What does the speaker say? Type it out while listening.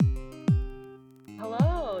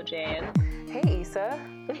Hello, Jane. Hey, Issa.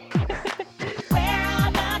 Where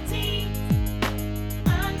are the teens?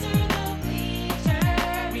 Under the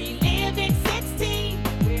bleachers. Reliving 16.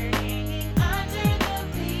 We're hanging under the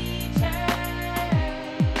bleachers.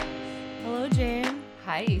 Hello, Jane.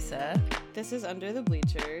 Hi, Issa. This is Under the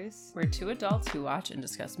Bleachers. We're two adults who watch and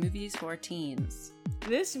discuss movies for teens.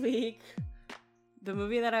 This week, the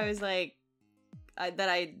movie that I was like, that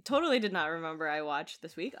I totally did not remember I watched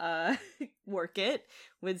this week, Work It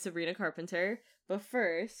with Sabrina Carpenter. But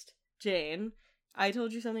first, Jane, I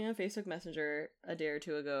told you something on Facebook Messenger a day or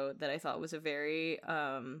two ago that I thought was a very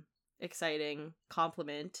exciting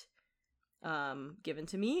compliment given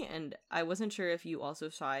to me, and I wasn't sure if you also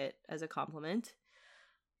saw it as a compliment.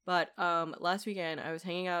 But last weekend I was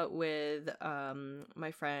hanging out with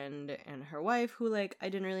my friend and her wife, who like I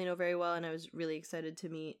didn't really know very well, and I was really excited to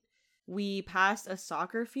meet. We passed a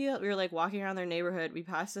soccer field. We were like walking around their neighborhood. We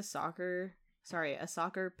passed a soccer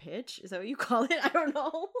pitch. Is that what you call it? I don't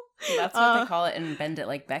know. That's what they call it in Bend It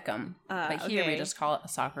Like Beckham. But here okay. we just call it a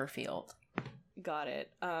soccer field. Got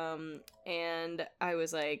it. And I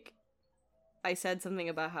was like, I said something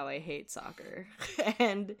about how I hate soccer.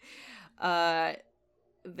 And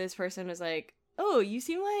this person was like, oh, you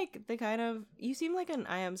seem like an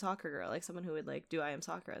I Am Soccer girl, like someone who would like do I Am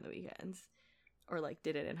Soccer on the weekends. Or like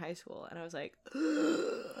did it in high school. And I was like,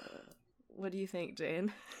 what do you think,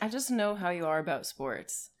 Jane? I just know how you are about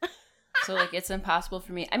sports. So like it's impossible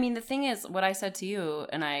for me. I mean, the thing is, what I said to you,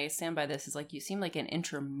 and I stand by this, is like you seem like an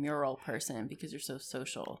intramural person because you're so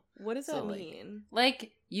social. What does that like, mean?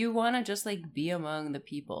 Like you want to just like be among the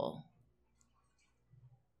people.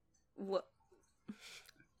 What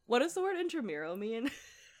does the word intramural mean?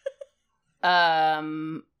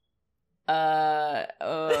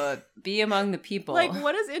 Be among the people. Like,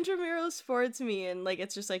 what does intramural sports mean? Like,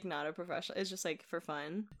 it's just like not a professional. It's just like for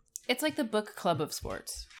fun. It's like the book club of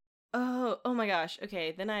sports. Oh my gosh.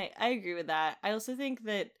 Okay, then I agree with that. I also think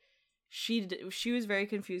that she was very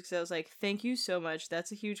confused because I was like, thank you so much.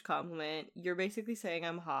 That's a huge compliment. You're basically saying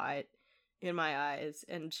I'm hot in my eyes,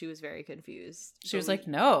 and she was very confused. She was like,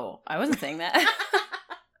 no, I wasn't saying that.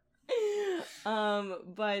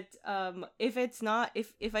 But if it's not,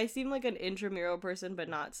 if I seem like an intramural person but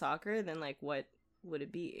not soccer, then like what would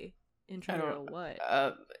it be? Intramural what?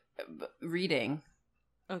 Reading.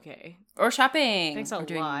 Okay. Or shopping. Thanks a or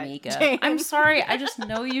doing lot, makeup. Jane. I'm sorry, I just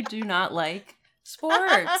know you do not like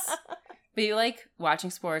sports. But you like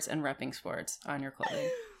watching sports and repping sports on your clothing.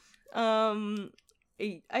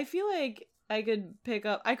 I feel like I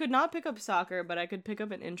could not pick up soccer, but I could pick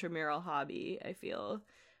up an intramural hobby, I feel.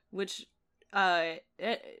 Which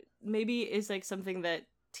it maybe is like something that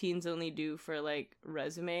teens only do for like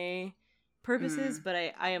resume purposes, but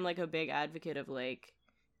I am like a big advocate of like,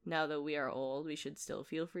 now that we are old, we should still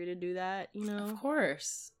feel free to do that, you know? Of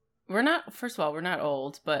course. We're not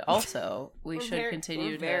old, but also we should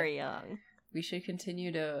continue very young. We should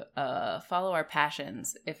continue to follow our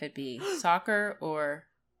passions, if it be soccer or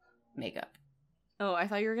makeup. Oh, I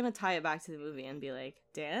thought you were gonna tie it back to the movie and be like,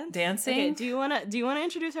 dancing. Okay, do you wanna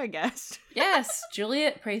introduce our guest? Yes,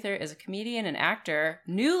 Juliet Prather is a comedian and actor,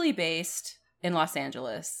 newly based in Los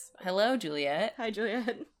Angeles. Hello, Juliet. Hi,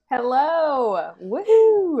 Juliet. Hello.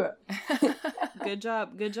 Woohoo. Good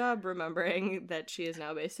job remembering that she is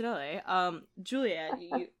now based in LA. Juliet,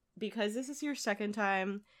 because this is your second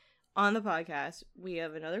time on the podcast, we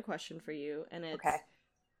have another question for you, and it's okay.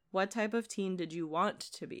 What type of teen did you want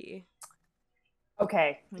to be?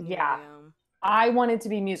 Okay, yeah. I wanted to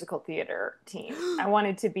be musical theater teen. I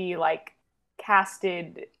wanted to be like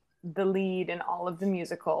casted the lead in all of the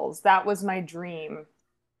musicals. That was my dream,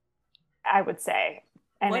 I would say.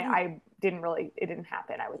 And it didn't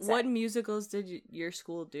happen, I would say. What musicals did your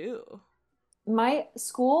school do? My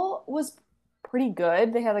school was pretty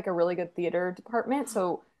good. They had like a really good theater department.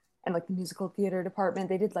 And like the musical theater department,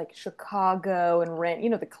 they did like Chicago and Rent,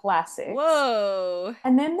 the classics. Whoa.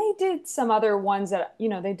 And then they did some other ones that,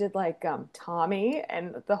 they did like Tommy,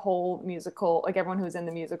 and the whole musical, like everyone who was in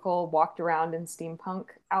the musical walked around in steampunk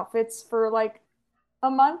outfits for like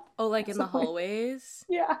a month. Oh, like in the hallways?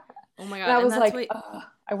 Yeah. Oh my God. And I was like,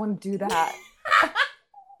 I want to do that.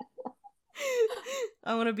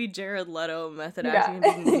 I want to be Jared Leto method acting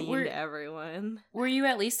and be mean to everyone. Were you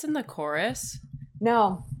at least in the chorus?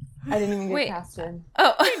 No. I didn't even get casted.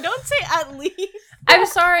 Oh, wait, don't say at least. I'm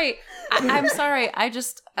sorry. I'm sorry. I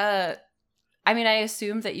just, I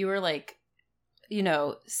assumed that you were like,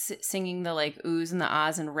 singing the like oohs and the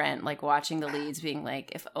ahs and Rent, like watching the leads being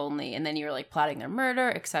like, if only, and then you were like plotting their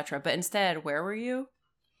murder, etc. But instead, where were you?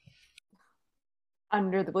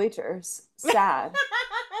 Under the bleachers. Sad.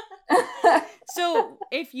 So,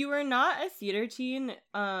 if you were not a theater teen,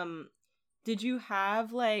 did you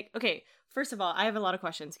have like, okay, first of all, I have a lot of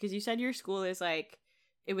questions because you said your school is like,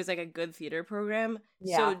 it was like a good theater program.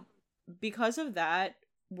 Yeah. So, because of that,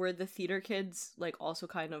 were the theater kids like also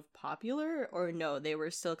kind of popular, or no, they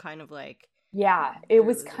were still kind of like, Yeah, it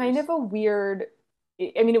was losers? kind of a weird,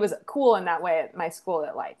 I mean, it was cool in that way at my school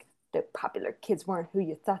that like the popular kids weren't who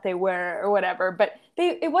you thought they were or whatever, but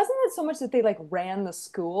it wasn't so much that they like ran the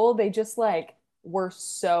school, they just like were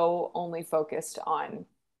so only focused on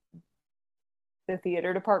the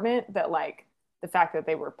theater department that like the fact that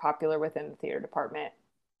they were popular within the theater department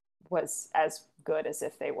was as good as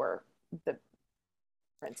if they were the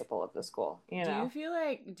principal of the school, you know.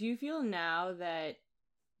 Do you feel now that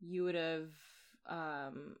you would have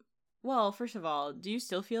well, first of all, do you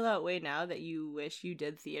still feel that way now that you wish you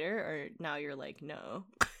did theater, or now you're like, no?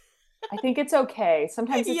 I think it's okay.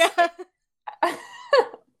 Sometimes it's Yeah.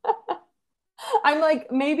 I'm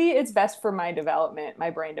like, maybe it's best for my development, my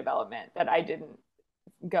brain development, that I didn't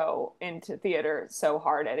go into theater so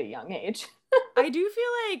hard at a young age. I do feel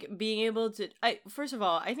like being able to first of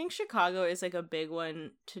all, I think Chicago is like a big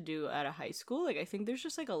one to do at a high school. Like I think there's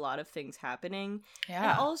just like a lot of things happening.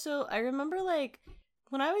 Yeah. And also, I remember like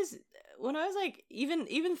when I was like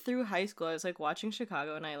even through high school, I was like watching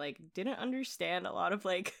Chicago and I like didn't understand a lot of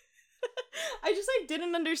like I just like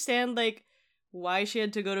didn't understand like why she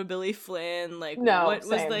had to go to Billy Flynn, like No, what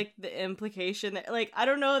was same. like the implication that, like I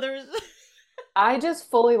don't know, there was I just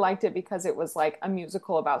fully liked it because it was like a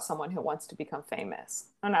musical about someone who wants to become famous.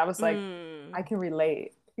 And I was like, I can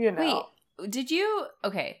relate, you know. Wait, did you,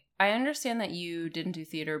 okay, I understand that you didn't do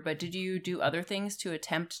theater, but did you do other things to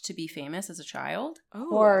attempt to be famous as a child? Of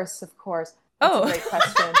course. That's Oh. a great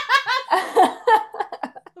question.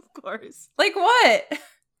 Of course. Like what?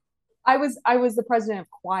 I was the president of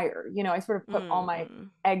choir. You know, I sort of put all my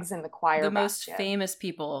eggs in the choir The most basket. famous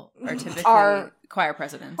people are typically choir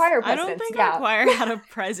presidents. Choir I presidents, don't think yeah. our choir had a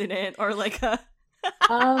president or like a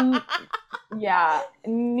Yeah,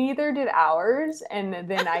 neither did ours. And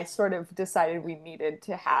then I sort of decided we needed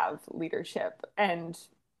to have leadership and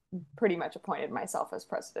pretty much appointed myself as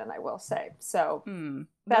president, I will say. So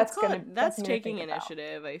that's that's something to taking think about.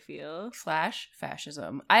 initiative, I feel. Slash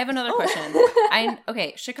fascism. I have another question.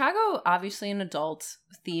 Okay, Chicago, obviously an adult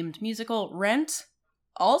themed musical. Rent,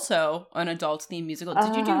 also an adult themed musical.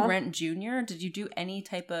 Did you do Rent Junior? Did you do any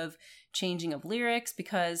type of changing of lyrics?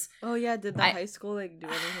 Because Oh yeah, did the high school like do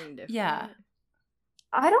anything different? Yeah.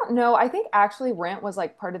 I don't know. I think actually Rent was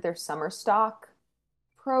like part of their summer stock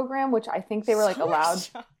program, which I think they were like allowed.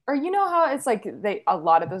 Or you know how it's like a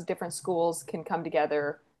lot of those different schools can come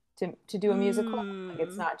together to do a musical. Like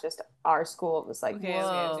it's not just our school. It was like Okay.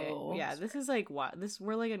 Yeah, this is like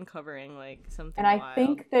we're like uncovering like something. And I wild.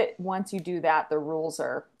 think that once you do that, the rules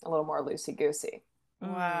are a little more loosey goosey.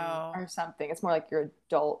 Wow. Or something. It's more like your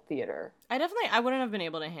adult theater. I wouldn't have been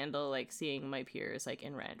able to handle like seeing my peers like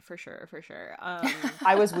in Rent for sure.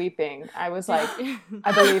 I was weeping. I was like,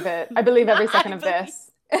 I believe it. I believe every second of this.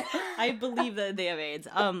 I believe that they have AIDS.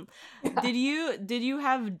 Did you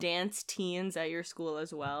have dance teens at your school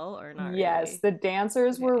as well, or not? Yes, really? the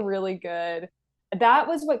dancers were really good. That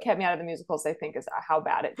was what kept me out of the musicals, I think, is how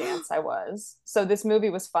bad at dance I was. So this movie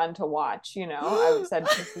was fun to watch, you know. I would said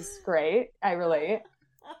this is great. I relate.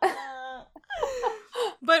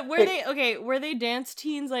 But were they dance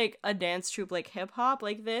teens like a dance troupe like hip hop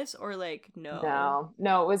like this, or like no?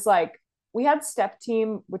 No, it was like we had step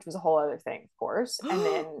team, which was a whole other thing, of course. And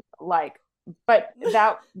then like but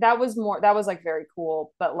that was like very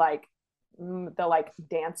cool, but like the like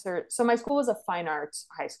dancer. So my school was a fine arts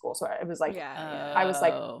high school, so it was like I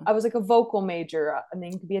was like a vocal major, and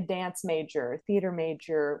then you could be a dance major, theater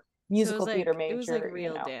major, musical theater major. It was like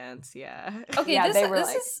real dance, yeah. Okay, yeah,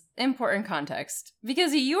 this is important context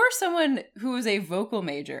because you are someone who is a vocal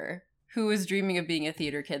major who is dreaming of being a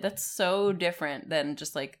theater kid. That's so different than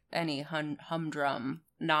just like any humdrum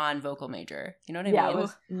non-vocal major. You know what I mean? Yeah, it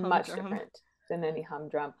was much different than any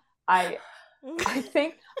humdrum. I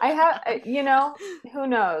think I have, you know, who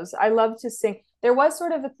knows? I love to sing. There was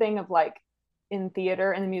sort of a thing of like in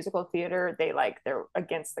theater, in the musical theater, they're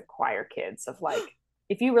against the choir kids of like,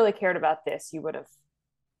 if you really cared about this, you would have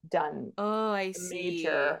done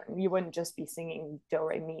major. You wouldn't just be singing do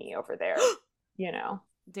re mi over there, you know.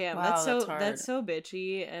 Damn, wow, that's so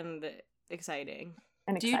bitchy and exciting.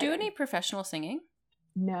 Do you do any professional singing?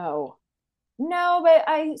 No, but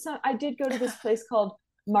I did go to this place called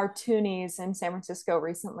Martuni's in San Francisco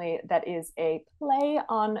recently. That is a play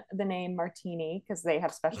on the name Martini because they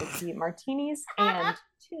have specialty martinis and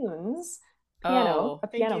tunes. A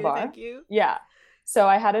piano bar. Thank you. Yeah. So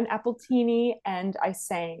I had an appletini and I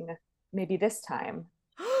sang Maybe This Time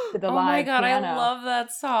to the Oh live my god, piano. I love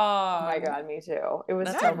that song. Oh my god, me too. It was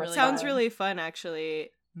That's so That much sounds fun. really fun,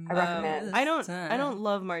 actually. I recommend. I don't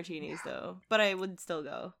love martinis though, but I would still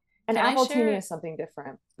go. An Can I apple share- teeny is something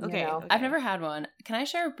different. Okay, You know? okay. I've never had one. Can I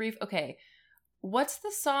share a brief? Okay, what's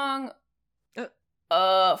the song?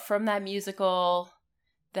 From that musical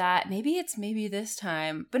that maybe This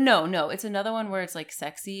Time, but no, it's another one where it's like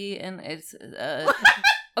sexy and it's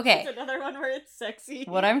okay. It's another one where it's sexy.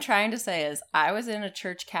 What I'm trying to say is, I was in a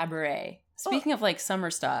church cabaret. Speaking of like summer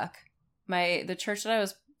stock, the church that I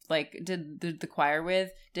was like did the choir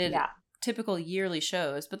with did typical yearly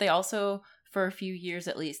shows, but they also, for a few years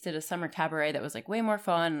at least, did a summer cabaret that was like way more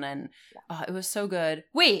fun, and it was so good.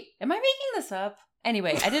 Wait, am I making this up?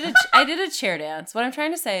 Anyway, I did a chair dance. What I'm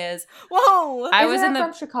trying to say is, whoa, I was in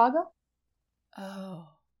from Chicago. Oh,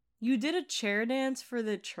 you did a chair dance for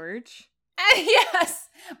the church? yes,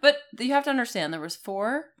 but you have to understand, there was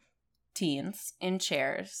 4 teens in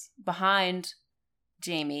chairs behind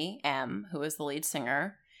Jamie M, who was the lead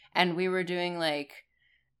singer, and we were doing like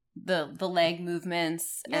the leg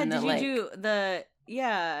movements and did you do the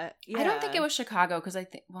yeah. I don't think it was Chicago because I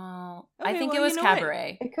think I Okay, think well, it was you know what?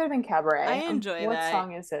 Cabaret. It could have been Cabaret. I enjoy what that. What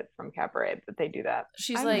song is it from Cabaret that they do that?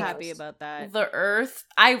 She's I'm like happy about that. The Earth.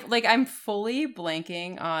 I'm fully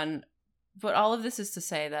blanking on, but all of this is to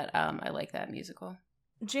say that I like that musical.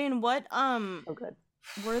 Jane, what Oh, good.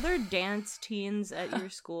 were there dance teens at your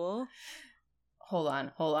school? Hold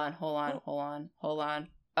on.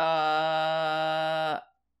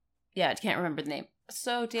 Yeah, I can't remember the name.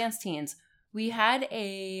 So, dance teens. We had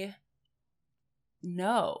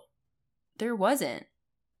no, there wasn't.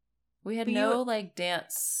 We had no like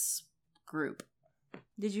dance group.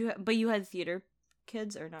 Did you? But you had theater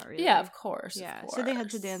kids or not really? Yeah, of course. Yeah, of so they had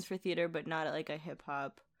to course. dance for theater, but not at like a hip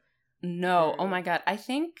hop. No, oh or- my god. I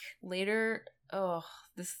think later. Oh,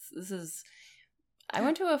 this is. I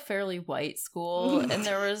went to a fairly white school, and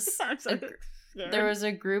there was I'm so there was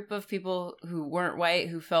a group of people who weren't white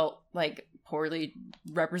who felt like poorly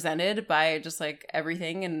represented by just like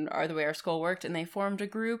everything and the way our school worked, and they formed a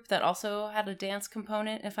group that also had a dance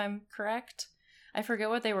component, if I'm correct. I forget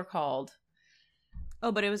what they were called.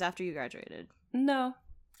 Oh, but it was after you graduated. No,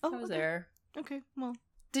 Oh, I was okay. there. Okay, well,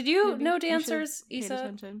 Did you maybe know you should dancers, pay Issa?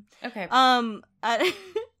 attention. Okay. At,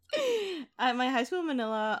 at my high school in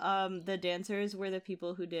Manila, the dancers were the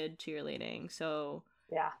people who did cheerleading. So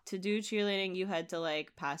Yeah. to do cheerleading, you had to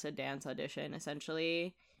like pass a dance audition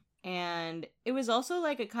essentially, and it was also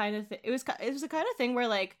like a kind of it was a kind of thing where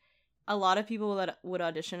like a lot of people that would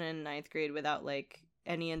audition in 9th grade without like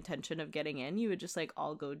any intention of getting in. You would just like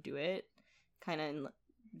all go do it, kind of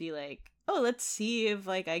be like, oh, let's see if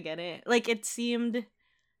like I get it. Like it seemed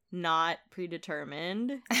not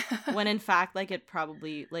predetermined when in fact like it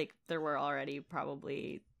probably like there were already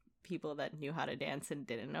probably people that knew how to dance and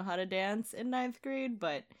didn't know how to dance in 9th grade.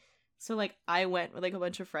 But so like I went with like a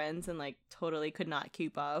bunch of friends and like totally could not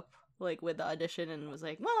keep up like with the audition and was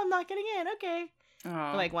like, well, I'm not getting in, okay.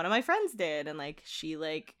 But, like one of my friends did, and like she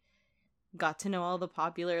like got to know all the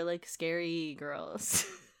popular like scary girls.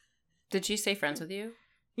 Did she stay friends with you?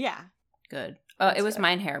 Yeah. Good. That's It was good.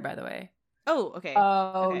 Mine Hair, by the way. Oh, okay.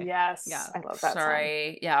 Oh, Okay. yes. Yeah. I love that song.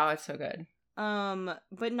 Sorry. Yeah, it's so good.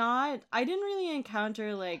 But not I didn't really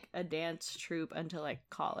encounter like a dance troupe until like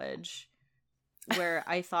college, where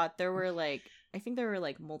I thought there were like I think there were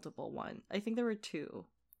like multiple ones. I think there were 2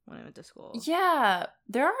 when I went to school. Yeah,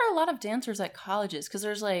 there are a lot of dancers at colleges because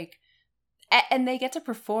there's like, and they get to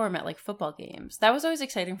perform at like football games. That was always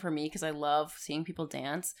exciting for me because I love seeing people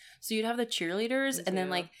dance. So you'd have the cheerleaders, Me and then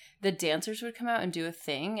too. like the dancers would come out and do a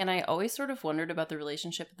thing. And I always sort of wondered about the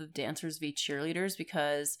relationship of the dancers v cheerleaders,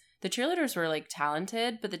 because the cheerleaders were like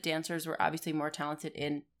talented, but the dancers were obviously more talented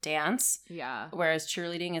in dance. Yeah. Whereas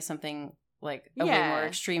cheerleading is something like a way Yeah. more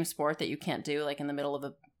extreme sport that you can't do like in the middle of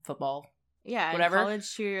a football. Yeah, Whatever. in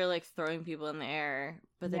college cheer, you're like throwing people in the air,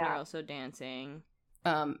 but then Yeah. you're also dancing.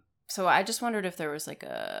 So I just wondered if there was like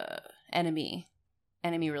a enemy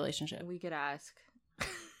relationship. We could ask.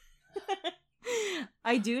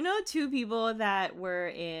 I do know 2 people that were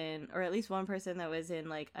in, or at least one person that was in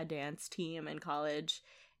like a dance team in college,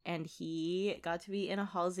 and he got to be in a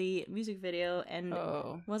Halsey music video and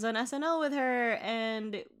Oh. was on SNL with her,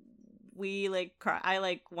 and we like I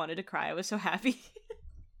like wanted to cry. I was so happy.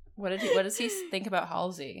 What does he think about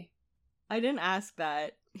Halsey? I didn't ask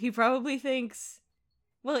that. He probably thinks,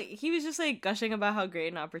 well, he was just like gushing about how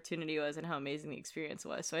great an opportunity was and how amazing the experience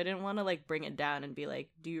was. So I didn't want to like bring it down and be like,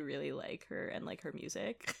 do you really like her and like her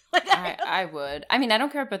music? Like I would. I mean, I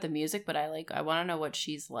don't care about the music, but I want to know what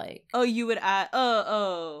she's like. Oh, you would add.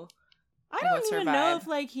 Oh. I don't what's her even know vibe? if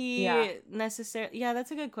like he Yeah. necessarily. Yeah,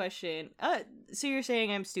 that's a good question. So you're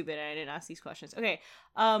saying I'm stupid and I didn't ask these questions? Okay.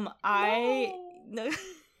 I no.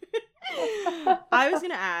 I was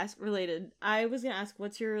gonna ask related. I was gonna ask,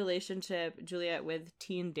 what's your relationship, Juliet, with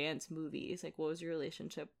teen dance movies? Like, what was your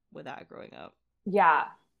relationship with that growing up? Yeah,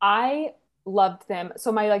 I loved them.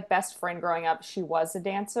 So my like best friend growing up, she was a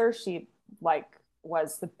dancer. She like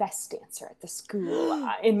was the best dancer at the school,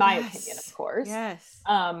 in my opinion, of course. Yes.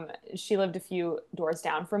 She lived a few doors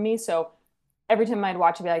down from me, so every time I'd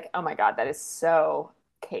watch, I'd be like, "Oh my God, that is so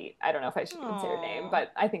Kate." I don't know if I should say her name, Aw.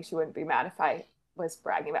 but I think she wouldn't be mad if I was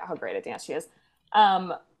bragging about how great at dance she is.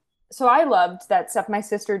 Um, so I loved that stuff. My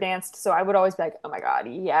sister danced, so I would always be like, "Oh my God,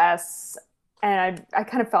 yes!" And I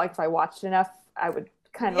kind of felt like if I watched enough, I would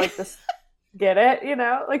kind of like this get it,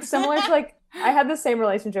 like similar to like I had the same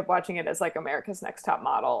relationship watching it as like America's Next Top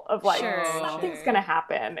Model of like Sure, something's sure. gonna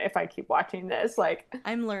happen if I keep watching this. Like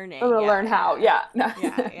I'm learning. I'm gonna learn how. Yeah. No.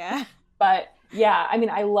 Yeah. But yeah, I mean,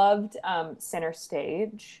 I loved Center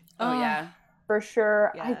Stage Oh, yeah. for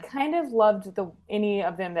sure. I Yeah. kind of loved any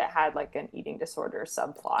of them that had like an eating disorder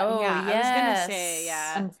subplot. Oh, Yeah, I was yes. gonna say,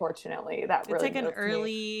 yeah. Unfortunately, that It's really like an moved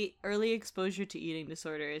me. early exposure to eating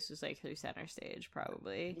disorders was like through Center Stage,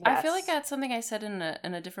 probably. I feel like Yes. that's something I said in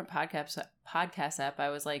a different podcast app. I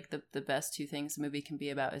was like, the best two things a movie can be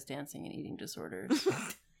about is dancing and eating disorders.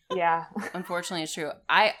 Yeah. Unfortunately, it's true.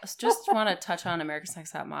 I just want to touch on America's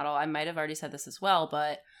Next Top Model. I might have already said this as well,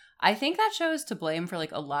 but I think that show is to blame for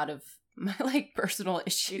like a lot of my like personal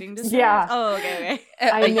issues. Eating disorders? Yeah. Oh, okay.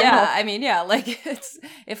 I know. Yeah, I mean, yeah, like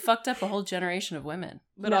it fucked up a whole generation of women.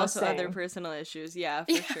 But No, also other same. personal issues. Yeah,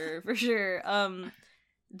 for sure.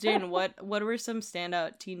 Jane, what were some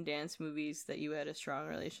standout teen dance movies that you had a strong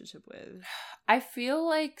relationship with? I feel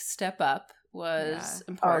like Step Up was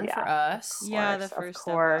important yeah. for us. Yeah, the Of first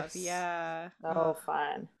Step Up. course. Yeah. So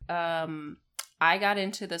fun. I got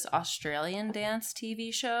into this Australian dance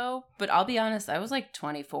TV show, but I'll be honest, I was like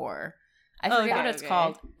 24. I forget what it's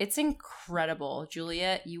called. It's incredible.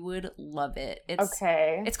 Juliet, you would love it.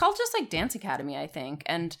 Okay. It's called just like Dance Academy, I think.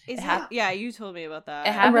 And Yeah, you told me about that. it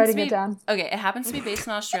I'm happens writing to be it down. Okay, it happens to be based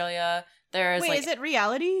in Australia. There's Wait, like is it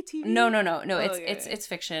reality TV? No. okay. It's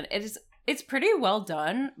fiction. It's pretty well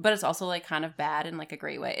done, but it's also like kind of bad in like a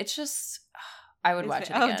great way. It's just I would watch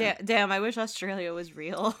it again. Oh damn! I wish Australia was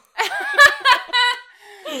real.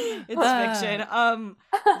 It's fiction.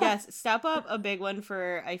 Yes, Step Up, a big one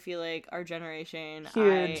for I feel like our generation.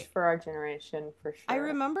 Huge for our generation for sure. I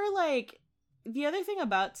remember like the other thing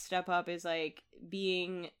about Step Up is like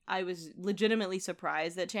I was legitimately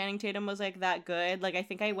surprised that Channing Tatum was like that good. Like I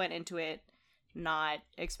think I went into it not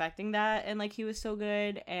expecting that, and like he was so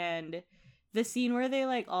good. And the scene where they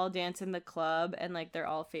like all dance in the club and like they're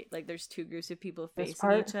all like there's two groups of people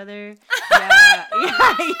facing each other.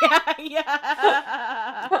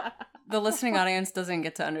 Yeah. The listening audience doesn't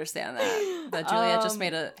get to understand that Juliet just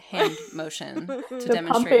made a hand motion to The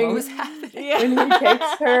demonstrate what pumping. was happening. Yeah. When he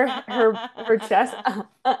takes her chest.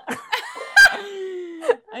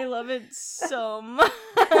 I love it so much.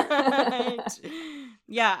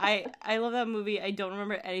 Yeah, I love that movie. I don't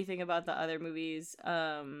remember anything about the other movies.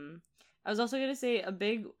 I was also gonna say a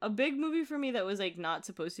big movie for me that was like not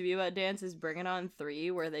supposed to be about dance is Bring It On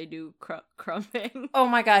 3, where they do crumping. Oh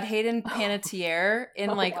my god, Hayden Panettiere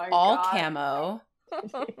in Oh like my all God. camo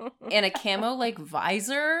and a camo like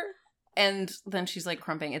visor, and then she's like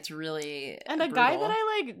crumping. It's really And a guy brutal. that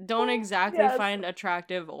I like don't exactly Yes. find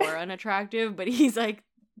attractive or unattractive, but he's like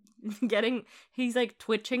he's like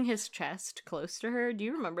twitching his chest close to her. Do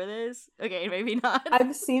you remember this? Okay, maybe not.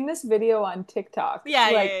 I've seen this video on TikTok.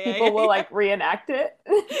 Yeah, like yeah, people will yeah. like reenact it.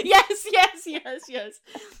 Yes.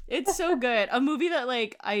 It's so good. A movie that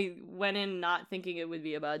like I went in not thinking it would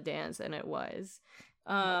be about dance, and it was.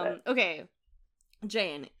 Love it. Okay,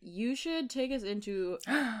 Jane, you should take us into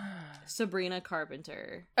Sabrina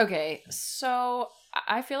Carpenter. Okay, so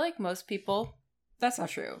I feel like most people. That's not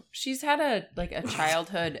true. She's had a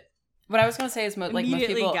childhood. What I was gonna say is most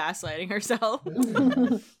Immediately people. gaslighting herself.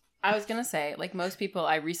 I was gonna say like most people.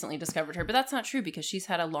 I recently discovered her, but that's not true because she's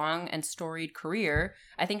had a long and storied career.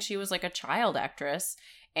 I think she was like a child actress,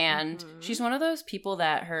 and Mhm. she's one of those people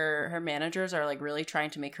that her managers are like really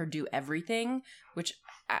trying to make her do everything, which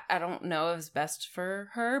I don't know if is best for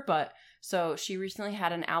her, but. So she recently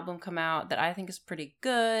had an album come out that I think is pretty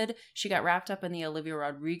good. She got wrapped up in the Olivia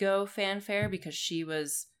Rodrigo fanfare because she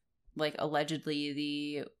was like allegedly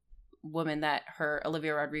the woman that her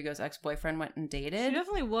Olivia Rodrigo's ex-boyfriend went and She dated.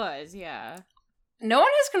 definitely was, yeah. No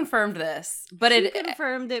one has confirmed this, but She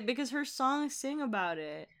confirmed it because her songs sing about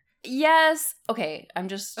it. yes. Okay, I'm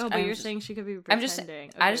just Oh, but I'm you're just- saying she could be I'm just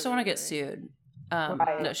pretending. I Okay, just don't want to right, get right. sued.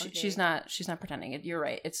 Right. No, Okay. she's not pretending it. You're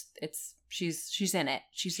right. She's in it.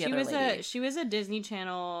 She's the other lady. She was a Disney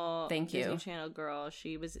Channel. Thank you. Disney Channel girl.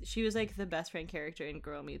 She was like the best friend character in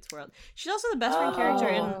Girl Meets World. She's also the best friend character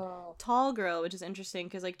in Tall Girl, which is interesting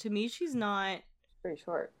because like to me she's not pretty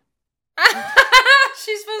short.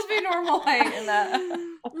 She's supposed to be normal height in that.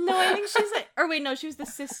 No, I think she's like, or wait, no, she was the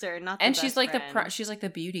sister, not the And best she's like friend. she's like the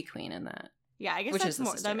beauty queen in that. Yeah, I guess Which that's is the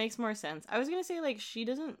more sister. that makes more sense. I was gonna say like she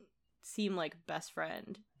doesn't seem like best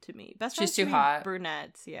friend to me. Best She's friends too to me, hot.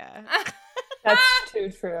 brunettes, yeah. That's too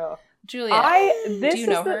true. Juliet, This do you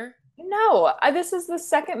know is her? No, this is the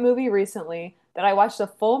second movie recently that I watched a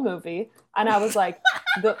full movie, and I was like,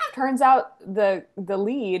 turns out the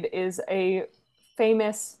lead is a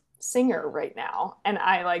famous singer right now, and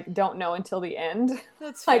I like don't know until the end.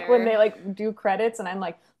 That's Like when fair. they like do credits, and I'm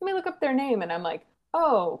like, let me look up their name, and I'm like,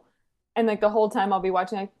 oh, and like the whole time I'll be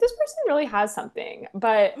watching, like this person really has something,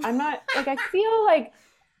 but I'm not like I feel like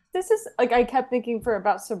this is like I kept thinking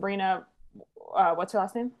about Sabrina. What's her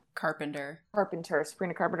last name? Carpenter.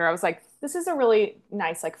 Sabrina Carpenter. I was like, this is a really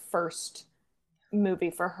nice like first movie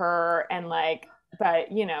for her, and like,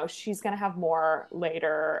 but you know, she's gonna have more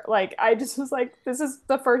later. Like, I just was like, this is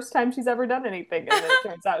the first time she's ever done anything, and then it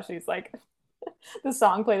turns out she's like, the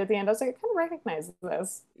song played at the end. I was like, I kind of recognize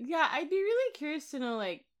this. Yeah, I'd be really curious to know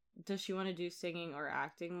like, does she want to do singing or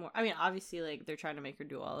acting more? I mean, obviously, like they're trying to make her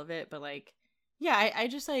do all of it, but like, yeah, I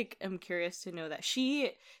just like am curious to know that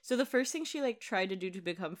she. So the first thing she like tried to do to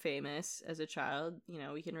become famous as a child, you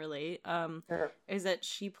know, we can relate. Sure. Is that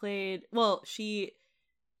she played? Well, she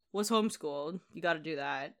was homeschooled. You got to do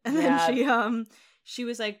that, and Yeah. then she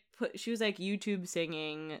was like YouTube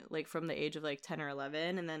singing like from the age of like 10 or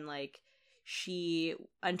 11, and then like she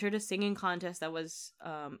entered a singing contest that was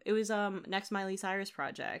it was Next Miley Cyrus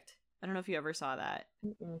project. I don't know if you ever saw that.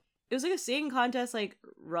 Mm-mm. It was like a singing contest like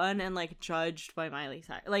run and like judged by Miley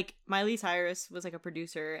Cyrus. Like Miley Cyrus was like a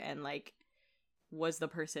producer and like was the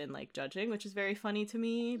person like judging, which is very funny to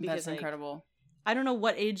me because That's incredible. I don't know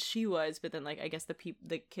what age she was, but then like I guess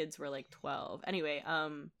the kids were like 12. Anyway,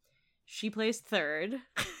 she placed third.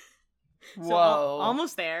 So Whoa.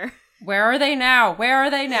 almost there. Where are they now?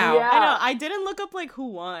 Yeah. I know. I didn't look up like who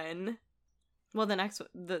won. Well,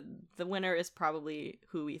 the winner is probably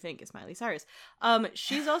who we think is Miley Cyrus.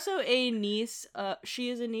 She's also a niece. She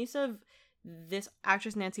is a niece of this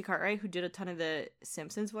actress Nancy Cartwright, who did a ton of the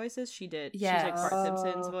Simpsons voices. She's like Bart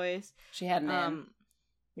Simpson's voice. She had an in.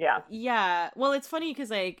 Yeah. Yeah. Well, it's funny because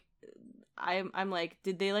like I'm like,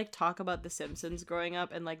 did they like talk about the Simpsons growing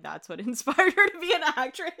up and like that's what inspired her to be an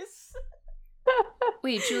actress?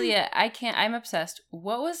 Wait, Julia, I'm obsessed.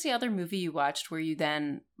 What was the other movie you watched where you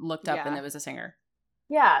then looked up and Yeah. there was a singer?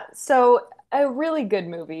 Yeah. So a really good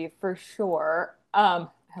movie for sure.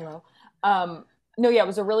 Hello. No, yeah, it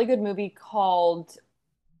was a really good movie called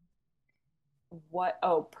what?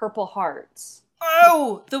 Oh, Purple Hearts.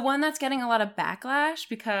 Oh, the one that's getting a lot of backlash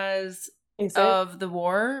because Is it? of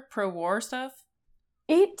the pro-war stuff?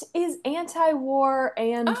 It is anti-war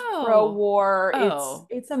and Oh. pro-war. Oh.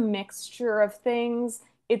 It's a mixture of things.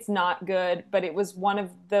 It's not good, but it was one of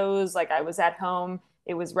those, like I was at home,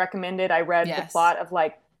 it was recommended. I read the Yes. plot of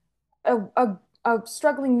like a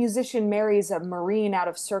struggling musician marries a Marine out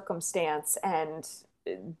of circumstance, and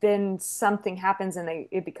then something happens and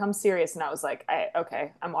it becomes serious, and I was like,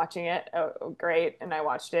 okay, I'm watching it. Oh, great. And I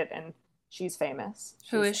watched it, and she's famous.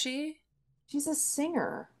 Who is she? She's a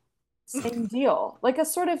singer. Same deal. Like a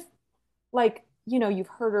sort of like, you know, you've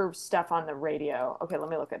heard her stuff on the radio. Okay, let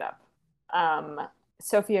me look it up.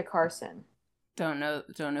 Sophia Carson. Don't know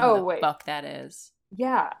Oh, who the wait. fuck that is.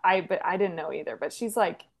 Yeah, but I didn't know either, but she's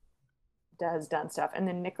like has done stuff. And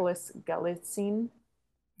then Nicholas Galitzine.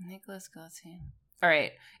 Nicholas Gaultier. All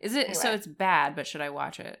right. Is it so Anyway. it's bad, but should I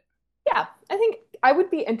watch it? Yeah, I think I would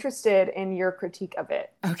be interested in your critique of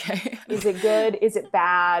it. Okay. Is it good? Is it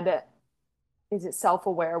bad? Is it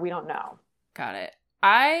self-aware? We don't know. Got it.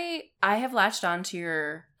 I have latched on to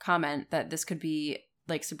your comment that this could be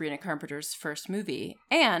like Sabrina Carpenter's first movie,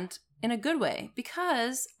 and in a good way,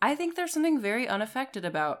 because I think there's something very unaffected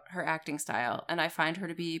about her acting style, and I find her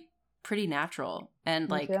to be pretty natural and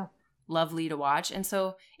Me like too. lovely to watch. And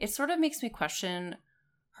so it sort of makes me question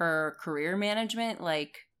her career management.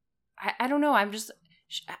 Like, I don't know. I'm just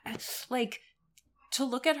like, to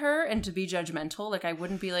look at her and to be judgmental, like I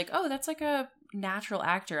wouldn't be like, oh, that's like a natural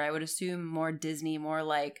actor. I would assume more Disney, more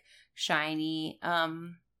like shiny.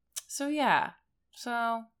 So yeah.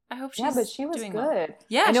 So I hope she's But she was doing good. well.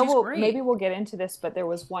 Yeah, I know she's great. maybe we'll get into this, but there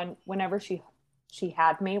was one whenever she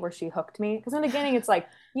had me where she hooked me, because in the beginning it's like,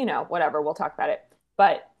 you know, whatever, we'll talk about it.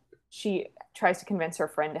 But she tries to convince her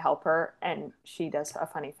friend to help her, and she does a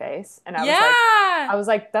funny face, and I was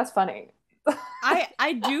like, that's funny.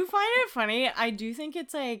 I do find it funny. I do think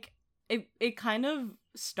it's like it kind of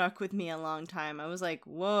stuck with me a long time. I was like,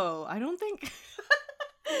 whoa, I don't think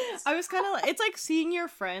I was kind of like, it's like seeing your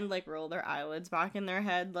friend like roll their eyelids back in their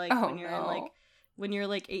head, like when you're in like when you're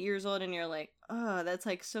like 8 years old and you're like, oh, that's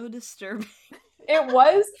like so disturbing. It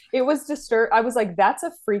was disturbing. I was like, that's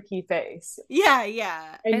a freaky face.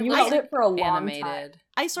 Yeah. And you held it for a long time.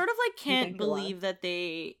 I sort of like can't believe that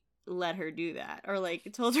they let her do that or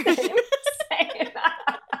like told her to do it.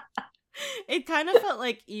 It kind of felt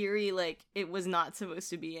like eerie, like it was not supposed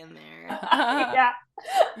to be in there. Yeah.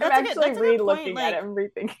 I'm actually re-looking at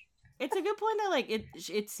everything. It's a good point that like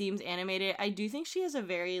it seems animated. I do think she has a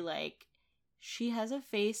very like she has a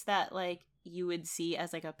face that like you would see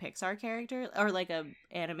as like a Pixar character or like a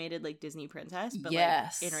animated like Disney princess, but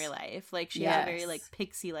like in real life, like she has a very like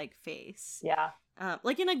pixie like face. Yeah.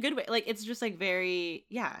 Like in a good way. Like it's just like very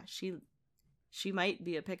she might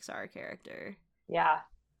be a Pixar character. Yeah.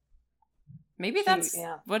 Maybe that's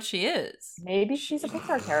what she is. Maybe she's a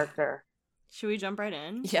Pixar character. Should we jump right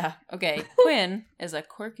in? Yeah. Okay. Quinn is a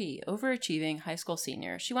quirky, overachieving high school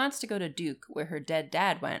senior. She wants to go to Duke, where her dead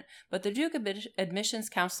dad went, but the Duke admissions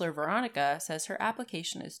counselor Veronica says her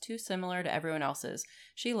application is too similar to everyone else's.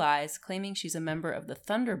 She lies, claiming she's a member of the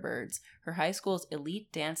Thunderbirds, her high school's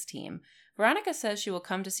elite dance team. Veronica says she will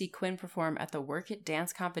come to see Quinn perform at the Work It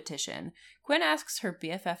dance competition. Quinn asks her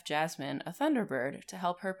BFF Jasmine, a Thunderbird, to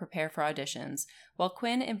help her prepare for auditions. While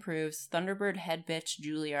Quinn improves, Thunderbird head bitch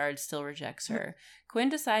Juliet still rejects her. Quinn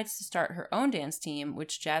decides to start her own dance team,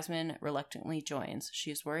 which Jasmine reluctantly joins. She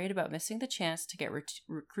is worried about missing the chance to get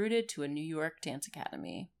recruited to a New York dance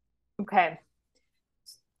academy. Okay.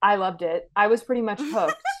 I loved it. I was pretty much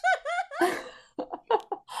hooked.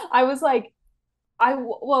 I was like,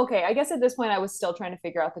 okay, I guess at this point I was still trying to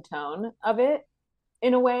figure out the tone of it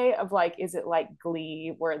in a way of like, is it like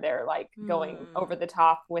Glee where they're like going over the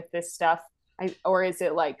top with this stuff? Or is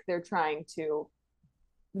it like they're trying to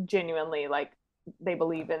genuinely like they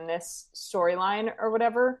believe in this storyline or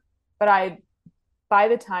whatever? But by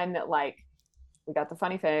the time that like we got the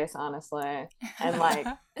funny face, honestly, and like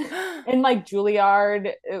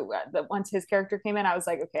Juilliard, once his character came in, I was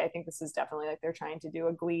like, okay, I think this is definitely like they're trying to do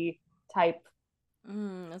a Glee type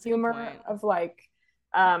that's humor of like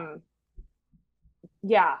I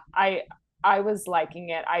was liking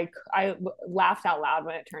it. I laughed out loud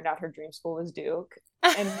when it turned out her dream school was Duke,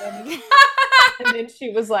 and then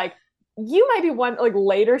she was like, you might be like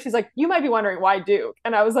later she's like, you might be wondering why Duke,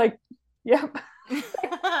 and I was like, yep.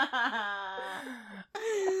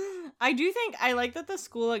 I do think I like that the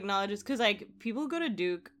school acknowledges, because like people go to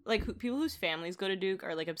Duke, like people whose families go to Duke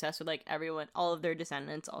are like obsessed with like everyone, all of their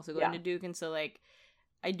descendants also going to Duke, and so like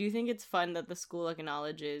I do think it's fun that the school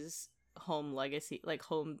acknowledges home legacy, like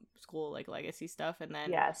home school like legacy stuff, and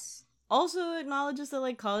then also acknowledges that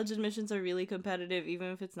like college admissions are really competitive,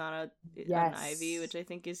 even if it's not an Ivy, which I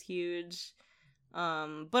think is huge.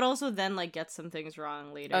 But also then like gets some things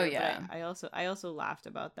wrong later. Oh yeah, but I also laughed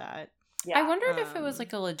about that. Yeah. I wondered if it was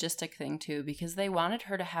like a logistic thing too, because they wanted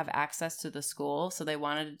her to have access to the school, so they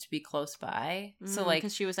wanted it to be close by. So like,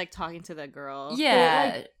 because she was like talking to the girl.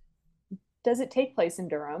 Yeah. Like, does it take place in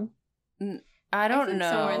Durham? I don't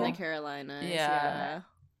know. Somewhere in the Carolinas. Yeah.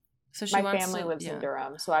 So she my family lives in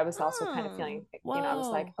Durham, so I was also kind of feeling, I was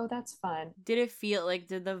like, oh, that's fun. Did it feel like?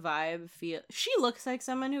 Did the vibe feel? She looks like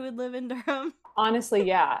someone who would live in Durham. Honestly,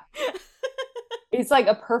 yeah. It's like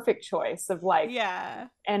a perfect choice of like,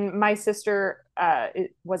 and my sister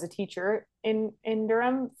was a teacher in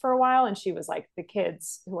Durham for a while, and she was like, the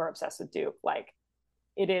kids who are obsessed with Duke, like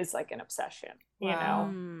it is like an obsession, you know.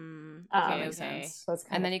 Okay. So it's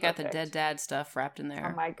and then you got the dead dad stuff wrapped in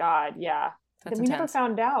there. Oh my god, yeah. That's we never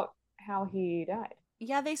found out how he died.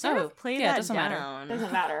 Yeah, they sort of play that down.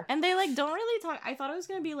 Doesn't matter. And they like don't really talk. I thought it was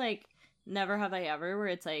gonna be like Never Have I Ever, where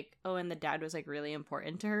it's like, oh, and the dad was like really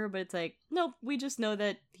important to her, but it's like, nope, we just know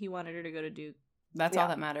that he wanted her to go to Duke. That's all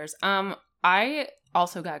that matters. I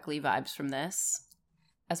also got Glee vibes from this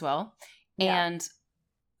as well.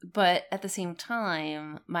 But at the same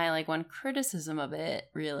time, my like one criticism of it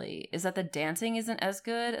really is that the dancing isn't as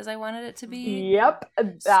good as I wanted it to be. Yep,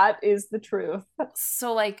 that is the truth.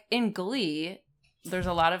 So like in Glee, there's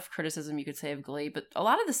a lot of criticism you could say of Glee, but a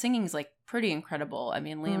lot of the singing is like pretty incredible. I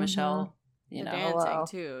mean, Leah Michelle, you know, dancing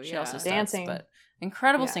too. She also dancing, but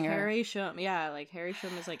incredible singer. Harry Shum, Harry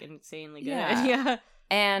Shum is like insanely good. Yeah.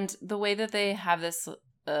 And the way that they have this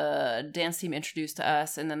dance team introduced to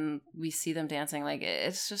us, and then we see them dancing, like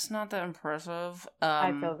it's just not that impressive.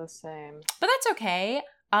 I feel the same, but that's okay.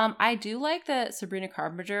 I do like that Sabrina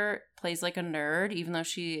Carpenter plays like a nerd, even though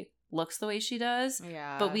she looks the way she does.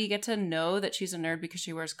 Yeah. But we get to know that she's a nerd because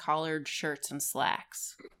she wears collared shirts and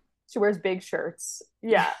slacks. She wears big shirts.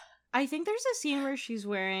 Yeah. I think there's a scene where she's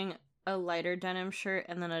wearing a lighter denim shirt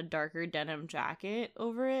and then a darker denim jacket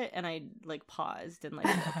over it, and I like paused and like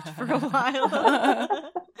looked for a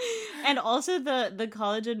while. And also the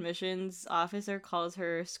college admissions officer calls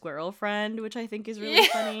her squirrel friend, which I think is really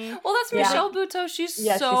funny. Well, that's Michelle Buteau. She's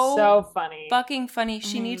Yeah, so she's so funny. fucking funny.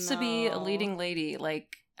 She I needs to be a know. leading lady.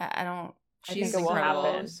 Like, I don't. I She's think it will incredible.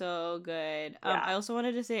 happen. So good. Yeah. I also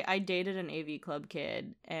wanted to say I dated an AV Club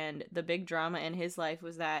kid, and the big drama in his life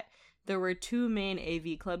was that there were two main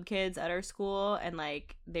AV Club kids at our school, and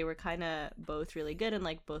like they were kind of both really good and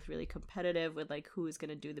like both really competitive with like who was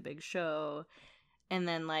gonna do the big show. And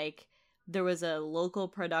then like there was a local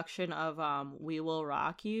production of We Will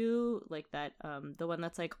Rock You, like that the one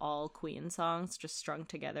that's like all Queen songs just strung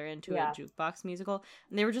together into a jukebox musical.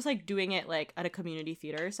 And they were just like doing it like at a community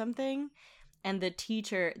theater or something. And the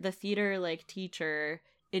theater like teacher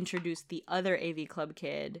introduced the other AV Club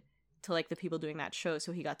kid to like the people doing that show,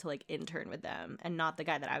 so he got to like intern with them and not the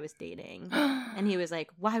guy that I was dating. And he was like,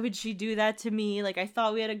 why would she do that to me? Like I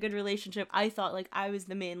thought we had a good relationship. I thought like I was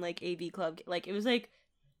the main like AV Club like it was like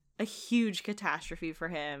a huge catastrophe for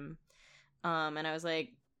him. And I was like,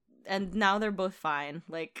 and now they're both fine,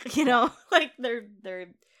 like, you know, like they're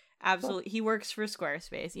absolutely, he works for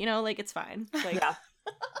Squarespace, you know, like it's fine, like Yeah.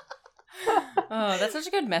 Oh, that's such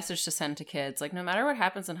a good message to send to kids. Like, no matter what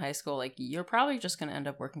happens in high school, like, you're probably just going to end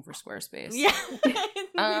up working for Squarespace. yeah.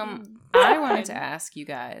 I wanted to ask you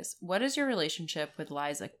guys, what is your relationship with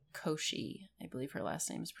Liza Koshy? I believe her last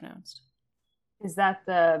name is pronounced. Is that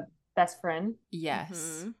the best friend?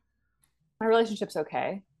 Yes. Mhm. My relationship's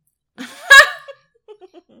okay.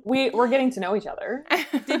 We're getting to know each other.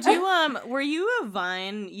 Did you were you a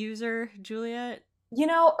Vine user, Juliet? You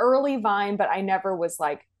know, early Vine, but I never was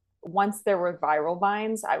like, once there were viral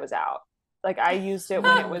Vines, I was out. Like I used it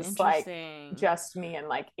when it was like Interesting. just me and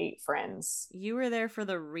like 8 friends. You were there for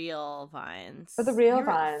the real Vines. For the real You were-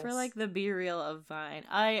 Vines. For like the Be Real of Vine.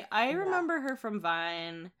 I Yeah. remember her from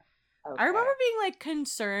Vine. Okay. I remember being like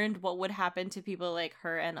concerned what would happen to people like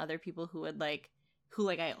her and other people who would like who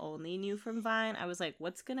like I only knew from Vine. I was like,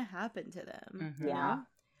 what's gonna happen to them? Mhm. Yeah.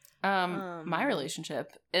 My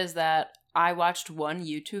relationship is that I watched one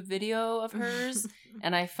YouTube video of hers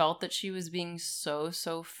and I felt that she was being so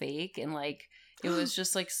fake and like it was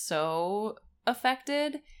just like so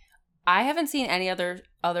affected. I haven't seen any other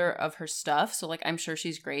of her stuff, so like I'm sure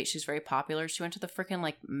she's great. She's very popular. She went to the freaking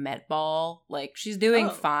like Met Ball. Like she's doing Oh.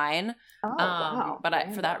 fine. Oh, wow.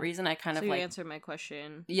 But for that reason I kind So of you like answered my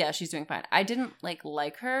question. yeah, she's doing fine. I didn't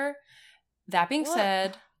like her. That being Well,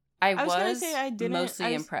 said, I was gonna was say I didn't- mostly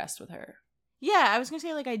I was- impressed with her. Yeah, I was gonna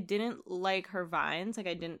say like I didn't like her Vines. Like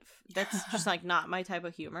I didn't. That's just like not my type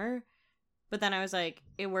of humor. But then I was like,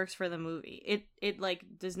 it works for the movie. It like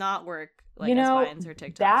does not work like You know, as Vines or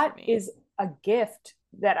TikToks that for me. is a gift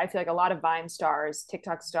that I feel like a lot of Vine stars,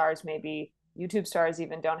 TikTok stars, maybe YouTube stars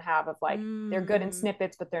even don't have of like they're good in Mm.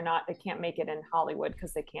 snippets, but they can't make it in Hollywood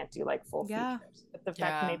because they can't do like full Yeah. features. But the fact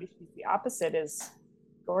that Yeah. maybe she's the opposite is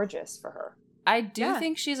gorgeous for her. I do Yeah.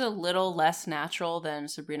 think she's a little less natural than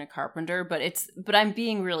Sabrina Carpenter, but I'm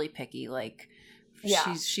being really picky. Like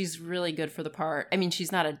Yeah. she's really good for the part. I mean,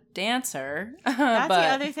 she's not a dancer. That's but the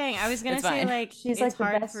other thing. I was gonna it's say fine. like She's it's like the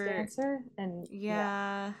hard best for dancer, and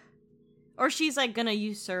yeah. Or she's like gonna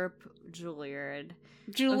usurp Juilliard.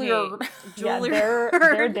 Julia. Okay. yeah, Juilliard.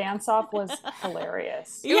 their dance off was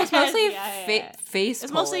hilarious. It was mostly Yes, yeah. face.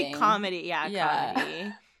 It's mostly pulling. comedy. Yeah, Yeah.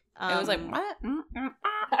 comedy. It was like Um, what?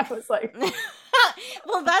 I was like,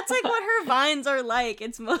 well, that's like what her vines are like.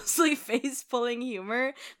 It's mostly face pulling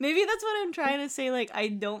humor. Maybe that's what I'm trying to say. Like, I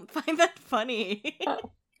don't find that funny.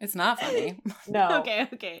 It's not funny. no.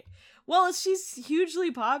 Okay. Well, she's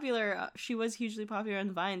hugely popular. She was hugely popular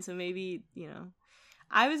on Vine, so maybe, you know.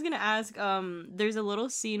 I was gonna ask, there's a little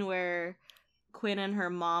scene where Quinn and her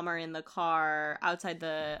mom are in the car outside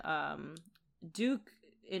the Duke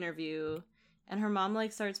interview, and her mom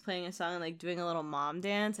like starts playing a song and like doing a little mom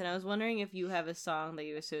dance, and I was wondering if you have a song that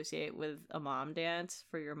you associate with a mom dance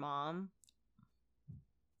for your mom.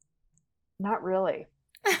 Not really.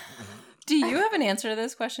 Do you have an answer to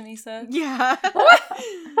this question, Issa? Yeah.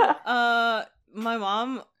 My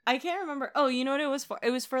mom, I can't remember. Oh, you know what it was for?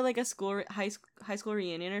 It was for like a high school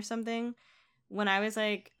reunion or something. When I was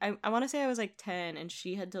like, I want to say I was like 10, and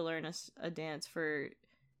she had to learn a dance for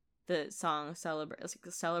the song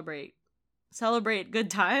Celebrate Celebrate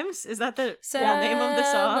Good Times? Is that the name of the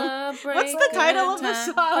song? Celebrate What's the title of good the times.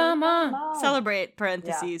 song? Come on. Mom. Celebrate,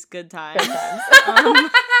 parentheses, Good Times. Good times.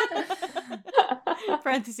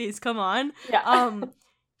 Parentheses, come on. Yeah.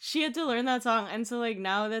 She had to learn that song, and so like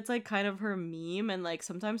now that's like kind of her meme, and like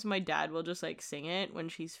sometimes my dad will just like sing it when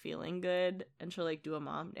she's feeling good, and she'll like do a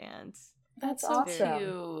mom dance. That's so awesome.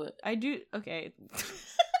 cute. I do okay.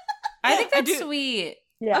 I think I that's do- sweet.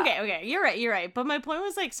 Yeah. Okay, you're right. But my point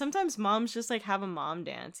was like sometimes moms just like have a mom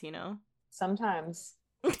dance, you know? Sometimes.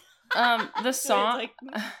 The song like-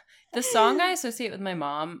 the song I associate with my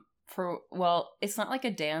mom it's not like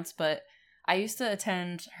a dance, but I used to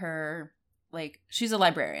attend her, like, she's a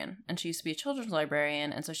librarian, and she used to be a children's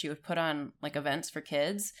librarian, and so she would put on like events for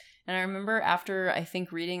kids. And I remember after, I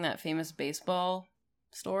think, reading that famous baseball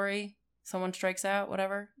story, Someone Strikes Out,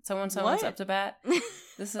 whatever. Someone's What? up to bat.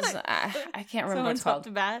 This is I can't remember what it's Someone's called. up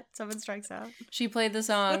to bat. Someone strikes out. She played the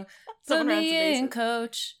song, Someone "Put runs the me in, bases.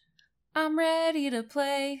 coach. I'm ready to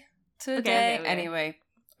play today." Okay. Anyway,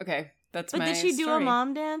 okay, that's But my did she do a story.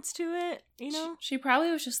 mom dance to it? You know? She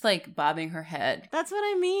probably was just like bobbing her head. That's what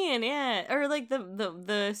I mean, yeah. Or like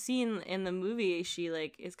the scene in the movie, she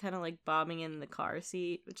like is kind of like bobbing in the car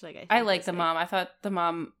seat, which like I think like is, the mom. I thought the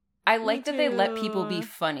mom. I like that they let people be too.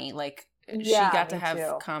 funny. Like she Yeah, got to me have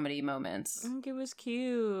too. comedy moments. I think it was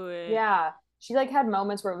cute. Yeah. She like had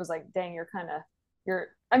moments where it was like, dang,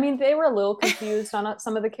 I mean, they were a little confused on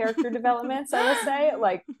some of the character developments, I will say,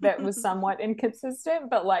 like that was somewhat inconsistent,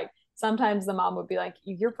 but like sometimes the mom would be like,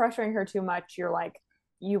 you're pressuring her too much. You're like,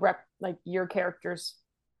 your character's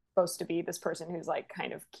supposed to be this person who's like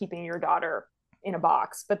kind of keeping your daughter in a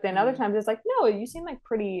box. But then other times it's like, no, you seem like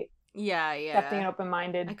pretty Yeah. accepting and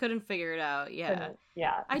open-minded. I couldn't figure it out. Yeah.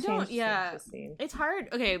 Yeah. I don't- Change yeah. the scene. It's hard.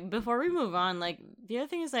 Okay, before we move on, like the other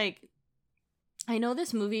thing is like I know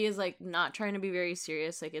this movie is like not trying to be very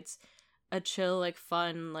serious, like it's a chill, like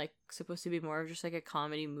fun, like supposed to be more of just like a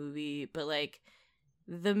comedy movie, but like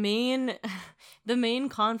the main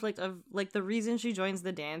conflict of like the reason she joins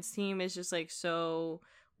the dance team is just like so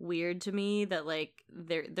weird to me that like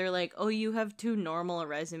they're like, oh, you have too normal a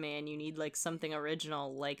resume and you need like something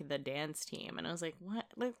original like the dance team, and I was like, what?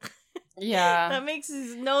 Like Yeah. that makes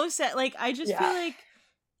no sense. Like I just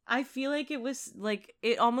feel like it was like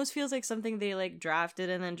it almost feels like something they like drafted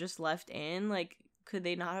and then just left in. Like could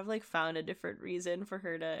they not have like found a different reason for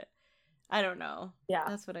her to, I don't know. Yeah.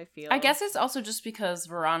 That's what I feel. I guess it's also just because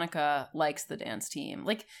Veronica likes the dance team.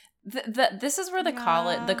 Like this is where the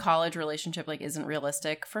college relationship like isn't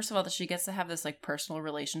realistic. First of all, that she gets to have this like personal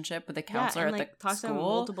relationship with the counselor and, at like, the talks to him school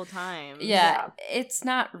multiple times. Yeah, it's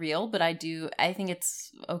not real, but I think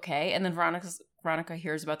it's okay. And then Veronica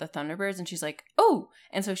hears about the Thunderbirds and she's like, oh,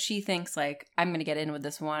 and so she thinks like, I'm gonna get in with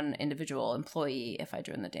this one individual employee if I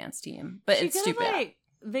join the dance team. But it's stupid. Like,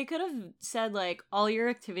 they could have said like all your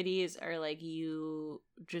activities are like you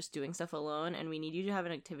just doing stuff alone, and we need you to have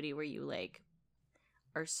an activity where you like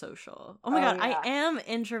are social. Oh my god, yeah. I am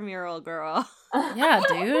intramural girl. Yeah,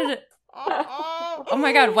 dude. Oh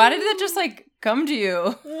my god, why did it just like come to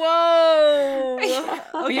you? Whoa.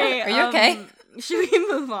 Okay, are you okay? Should we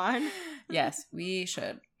move on? Yes, we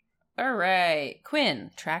should. All right.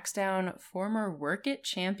 Quinn tracks down former Work It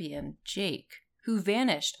champion Jake, who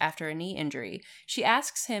vanished after a knee injury. She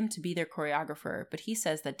asks him to be their choreographer, but he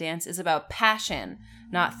says that dance is about passion,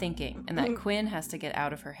 not thinking, and that Quinn has to get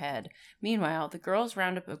out of her head. Meanwhile, the girls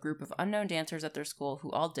round up a group of unknown dancers at their school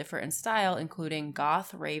who all differ in style, including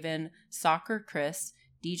Goth Raven, Soccer Chris,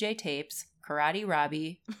 DJ Tapes, Karate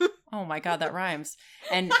Robbie, oh my god, that rhymes,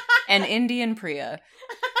 and Indian Priya.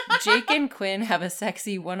 Jake and Quinn have a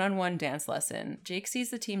sexy one-on-one dance lesson. Jake sees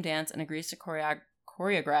the team dance and agrees to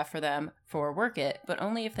choreograph for them for Work It, but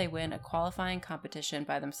only if they win a qualifying competition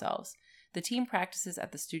by themselves. The team practices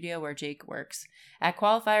at the studio where Jake works. At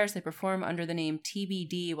qualifiers, they perform under the name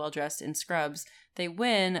TBD while dressed in scrubs. They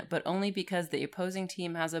win, but only because the opposing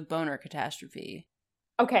team has a boner catastrophe.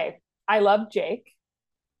 Okay, I love Jake.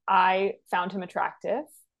 I found him attractive,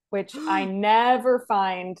 which I never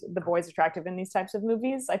find the boys attractive in these types of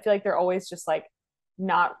movies. I feel like they're always just like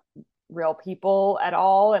not real people at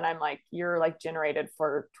all, and I'm like, you're like generated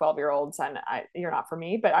for 12-year-olds and you're not for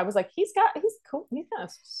me. But I was like, he's cool, he's kind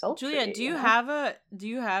of sultry. Juliet, do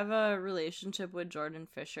you have a relationship with Jordan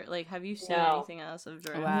Fisher? Like, have you seen anything else of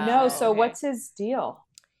Jordan? Wow. No, Fisher? so Okay. what's his deal?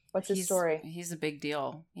 What's his story? He's a big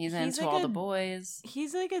deal. He's He's into like all a- the boys.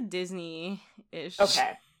 He's like a Disney-ish.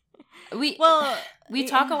 Okay. We Well,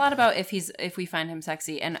 talk a lot about if we find him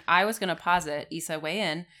sexy, and I was gonna posit, Issa, weigh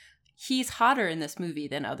in. He's hotter in this movie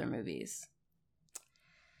than other movies.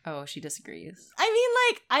 Oh, she disagrees. I mean,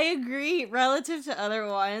 like, I agree relative to other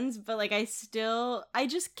ones, but like, I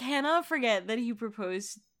just cannot forget that he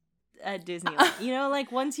proposed at Disneyland. You know,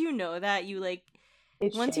 like, once you know that, you like,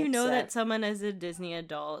 once you know that someone is a Disney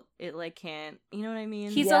adult, it like can't, you know what I mean?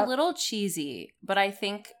 He's a little cheesy, but I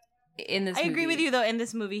think in this movie, I agree with you though, in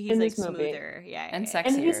this movie, he's like smoother. Yeah. And sexier.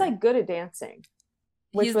 And he's like good at dancing.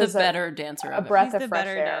 He's the better dancer of it. Breath He's of the fresh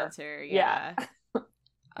better air. dancer. Yeah.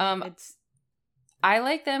 It's I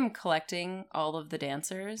like them collecting all of the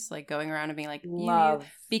dancers, like going around and being like, Love.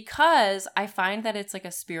 because I find that it's like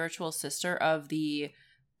a spiritual sister of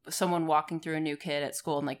someone walking through a new kid at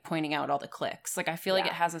school and like pointing out all the cliques. Like I feel like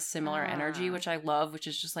it has a similar energy, which I love, which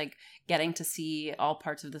is just like getting to see all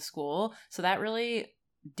parts of the school. So that really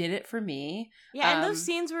did it for me. Yeah, and those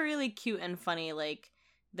scenes were really cute and funny. Like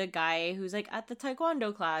the guy who's like at the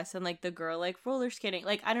taekwondo class and like the girl like roller skating.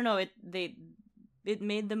 Like I don't know, it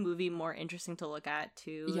made the movie more interesting to look at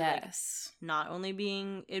too. Yes. Like, not only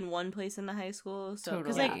being in one place in the high school. So Totally.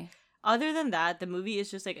 because like other than that, the movie is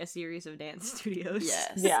just like a series of dance studios.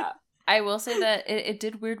 Yes. Yeah. I will say that it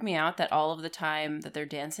did weird me out that all of the time that they're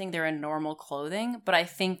dancing, they're in normal clothing. But I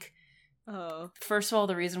think, first of all,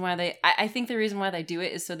 I think the reason why they do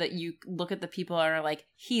it is so that you look at the people and are like,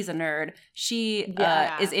 he's a nerd. She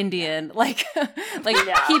is Indian. Like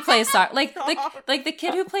he plays soccer. Like the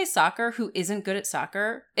kid who plays soccer who isn't good at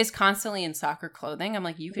soccer is constantly in soccer clothing. I'm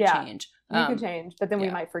like, you could change. You could change, but then we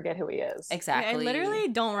might forget who he is. Exactly. I literally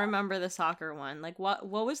don't remember the soccer one. Like, what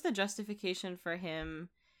was the justification for him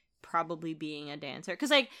probably being a dancer? Because,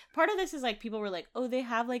 like, part of this is, like, people were like, oh, they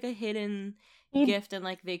have, like, a hidden gift and,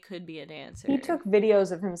 like, they could be a dancer. He took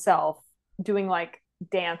videos of himself doing, like,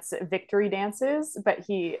 victory dances, but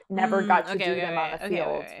he never got to do them on the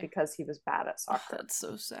field because he was bad at soccer. That's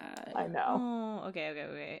so sad. I know. Oh,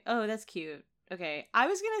 okay. Oh, that's cute. Okay. I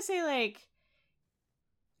was gonna say, like,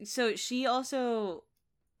 so she also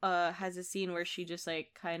has a scene where she just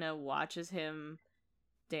like kind of watches him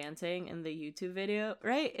dancing in the YouTube video,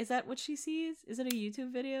 right? Is that what she sees? Is it a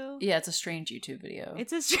YouTube video? Yeah, it's a strange YouTube video.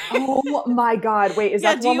 It's a strange... Oh my god, wait, is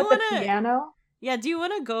that the one with the piano? Yeah, do you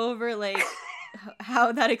want to go over like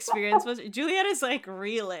how that experience was? Juliet is like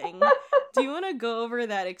reeling. Do you want to go over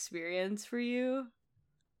that experience for you?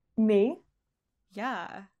 Me?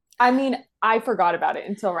 Yeah. I mean, I forgot about it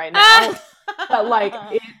until right now. But like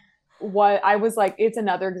I was like, it's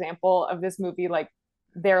another example of this movie, like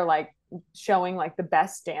they're like showing like the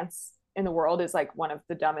best dance in the world is like one of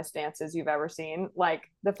the dumbest dances you've ever seen.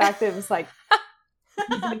 Like the fact that it was like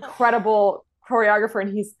he's an incredible choreographer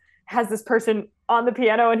and he's has this person on the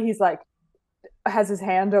piano and he's like has his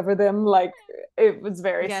hand over them, like it was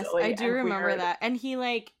very silly. I do remember weird. that. And he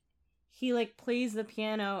plays the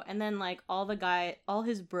piano and then like all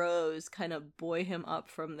his bros kind of buoy him up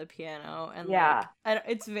from the piano and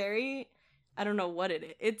it's very, I don't know what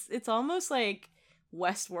it is. It's almost like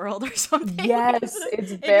Westworld or something. Yes,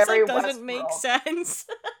 it's very it just, like, doesn't Westworld. make sense.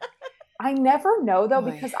 I never know though,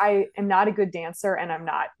 because I am not a good dancer and I'm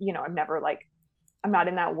not, I'm not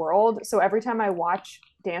in that world. So every time I watch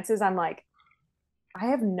dances, I'm like, I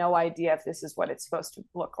have no idea if this is what it's supposed to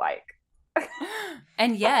look like.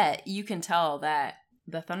 And yet you can tell that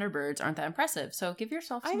the Thunderbirds aren't that impressive. So give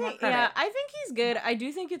yourself some more credit. Yeah, I think he's good. I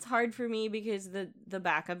do think it's hard for me because the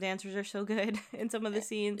backup dancers are so good in some of the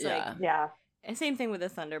scenes. And same thing with the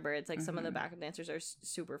Thunderbirds. Like some of the backup dancers are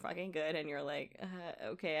super fucking good, and you're like,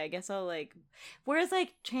 okay, I guess I'll like. Whereas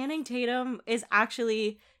like Channing Tatum is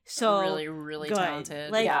actually so really, really good.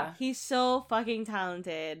 talented. Like he's so fucking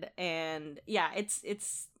talented, and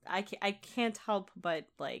it's I can't help but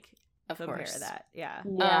like compare that.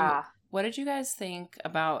 Yeah. What did you guys think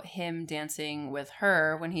about him dancing with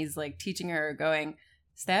her when he's like teaching her, going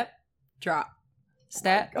step, drop?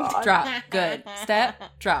 Step, drop. Good. Step,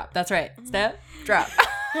 drop. That's right. Step, drop.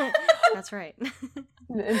 That's right.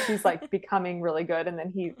 And she's like becoming really good, and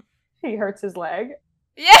then he hurts his leg.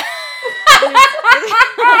 Yeah.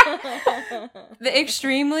 The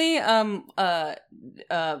extremely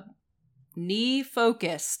knee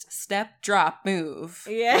focused step drop move,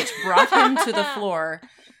 which brought him to the floor.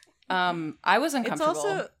 I was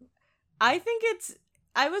uncomfortable.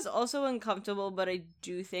 I was also uncomfortable, but I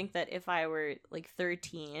do think that if I were like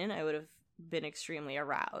 13, I would have been extremely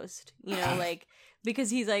aroused, like because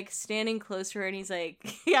he's like standing close to her and he's like,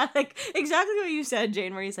 like exactly what you said,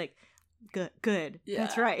 Jane, where he's like, good,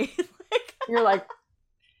 that's right. You're like,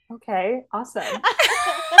 okay, awesome.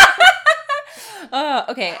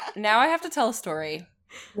 Okay, now I have to tell a story,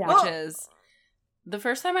 which is the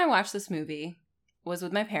first time I watched this movie was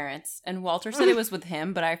with my parents, and Walter said it was with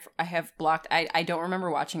him, but I have blocked. I don't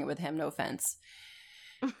remember watching it with him. No offense.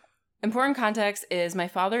 Important context is my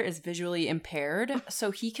father is visually impaired, so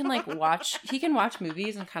he can like watch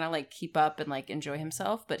movies and kind of like keep up and like enjoy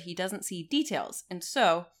himself, but he doesn't see details. And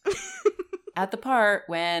so at the part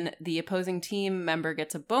when the opposing team member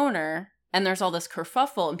gets a boner and there's all this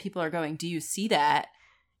kerfuffle and people are going, "Do you see that?"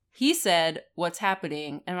 He said, "What's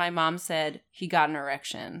happening?" And my mom said, "He got an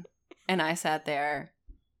erection." And I sat there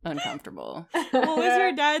uncomfortable. What was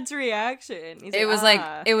your dad's reaction? He's It was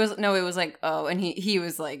 "Ah." it was like, oh, and he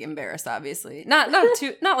was like embarrassed, obviously. Not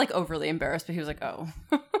like overly embarrassed, but he was like, oh.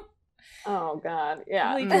 Oh God,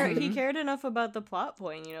 yeah. Well, he cared enough about the plot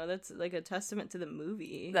point, you know, that's like a testament to the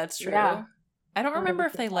movie. That's true. Yeah. I don't remember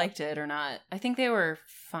if they liked it or not. I think they were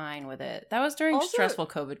fine with it. That was during Also, stressful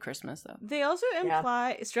COVID Christmas, though. They also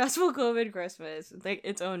imply stressful COVID Christmas, like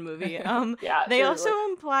its own movie. Yeah, They also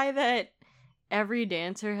seriously. imply that every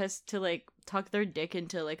dancer has to like tuck their dick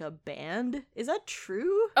into like a band. Is that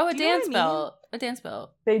true? Oh, a Do you know dance what I mean? belt. A dance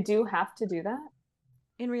belt. They do have to do that.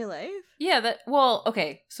 In real life? Yeah,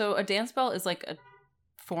 okay. So a dance belt is like a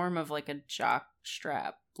form of like a jock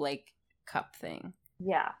strap, like cup thing.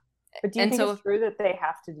 Yeah, but do you And think so- it's true that they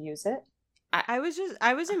have to use it? I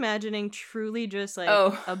was imagining truly just like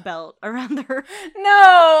a belt around their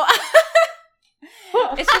No!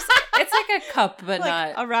 It's like a cup, but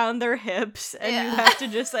like not around their hips, and you Yeah. have to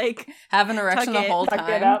just like have an erection tuck the it, whole Tuck time.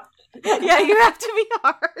 it up. yeah, you have to be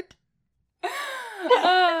hard.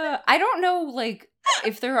 I don't know, like,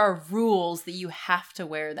 if there are rules that you have to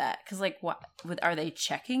wear that. Because, like, what are they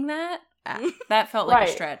checking that? That felt like a Right.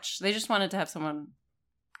 stretch. They just wanted to have someone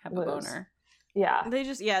have a Lose. boner. Yeah. They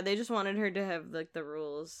just wanted her to have like the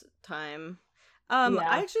rules time. Yeah.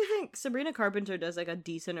 I actually think Sabrina Carpenter does like a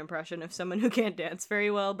decent impression of someone who can't dance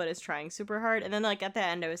very well but is trying super hard. And then like at the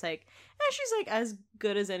end I was like, she's like as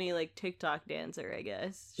good as any like TikTok dancer, I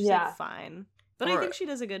guess. She's Yeah. like fine. But I think she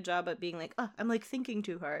does a good job at being like, I'm like thinking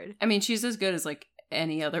too hard. I mean, she's as good as, like,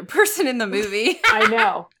 any other person in the movie. I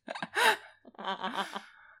know.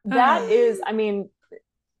 That is, I mean,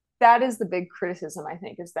 that is the big criticism, I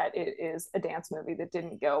think, is that it is a dance movie that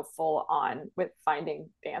didn't go full on with finding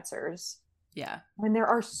dancers. Yeah. When there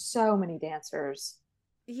are so many dancers.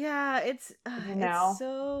 Yeah, it's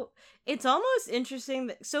it's almost interesting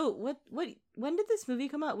that when did this movie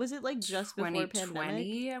come out? Was it like just before pandemic?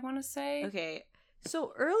 2020, I want to say. Okay.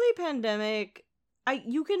 So early pandemic,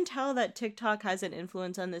 you can tell that TikTok has an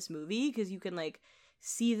influence on this movie because you can like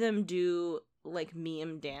see them do like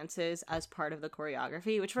meme dances as part of the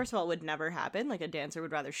choreography, which first of all would never happen. Like a dancer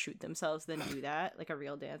would rather shoot themselves than do that, like a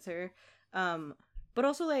real dancer. But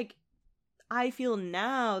also like I feel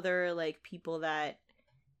now there are like people that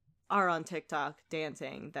are on TikTok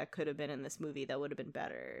dancing that could have been in this movie that would have been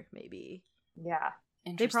better, maybe. Yeah.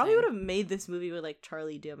 They probably would have made this movie with like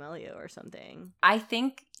Charlie D'Amelio or something. I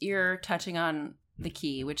think you're touching on the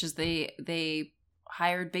key, which is they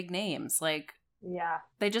hired big names. Like, Yeah.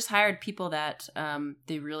 they just hired people that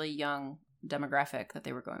the really young demographic that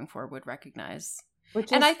they were going for would recognize. Which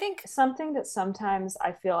is And I think something that sometimes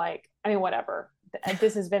I feel like, I mean, whatever.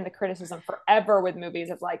 This has been the criticism forever with movies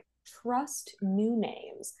of like, trust new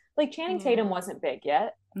names. Like Channing Tatum wasn't big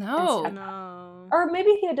yet. no, No. Or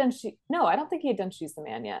maybe he had done, no, I don't think he had done She's the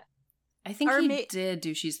Man yet. I think Or he did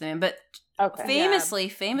do She's the Man, but Okay.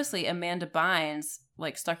 famously, Amanda Bynes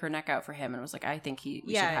like stuck her neck out for him and was like, I think we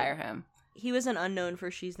should hire him. He was an unknown for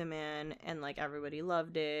She's the Man, and like everybody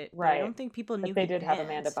loved it. But Right. I don't think people knew But they he did have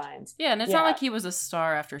Amanda danced. Bynes. Yeah, and it's Yeah. not like he was a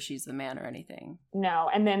star after She's the Man or anything. No.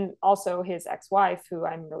 And then also his ex-wife, who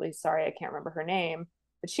I'm really sorry, I can't remember her name,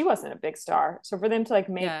 but she wasn't a big star. So for them to like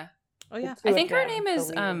make Yeah. Oh yeah. the two I of think her them name is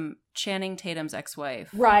the lead. Channing Tatum's ex-wife.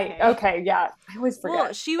 Right. Okay. Okay. Yeah. I always forget.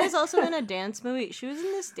 Well, she was also in a dance movie. She was in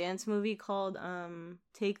this dance movie called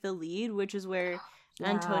Take the Lead, which is where Yeah.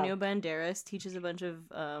 Antonio Banderas teaches a bunch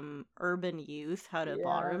of urban youth how to Yeah.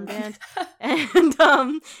 ballroom dance.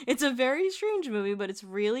 And it's a very strange movie, but it's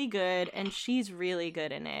really good, and she's really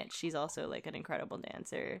good in it. She's also like an incredible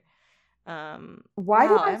dancer. Why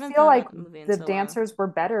do wow, I I haven't feel thought like about the movie in the so long. dancers were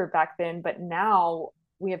better back then, but now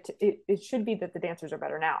we have to, it should be that the dancers are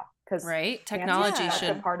better now. Because Right? Technology Yeah. should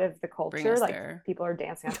a part of the bring culture. us Like there. people are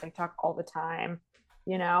dancing on TikTok all the time,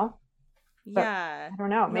 you know? But Yeah. I don't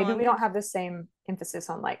know. No, Maybe I'm we don't have the same emphasis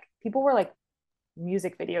on like people were like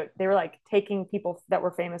music video. They were like taking people that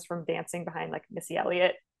were famous from dancing behind like Missy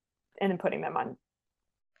Elliott and then putting them on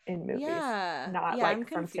in movies. Yeah. not, yeah, like, I'm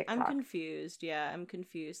from I'm TikTok. confused. Yeah, I'm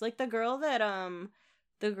confused. Like the girl that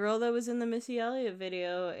was in the Missy Elliott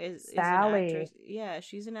video is an Sally. actress. Yeah,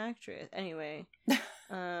 she's an actress. Anyway.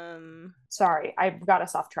 Sorry, I got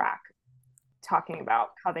us off track talking about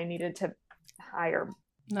how they needed to hire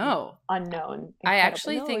No. unknown. I incredible-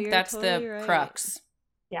 actually No, think you're that's totally the right. crux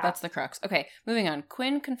Yeah. That's the crux. Okay, moving on.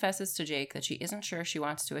 Quinn confesses to Jake that she isn't sure she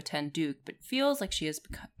wants to attend Duke, but feels like she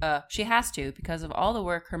has to because of all the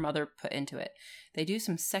work her mother put into it. They do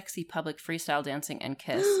some sexy public freestyle dancing and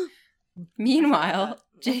kiss. Meanwhile,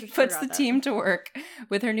 Jake puts the team to work.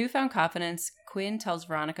 With her newfound confidence, Quinn tells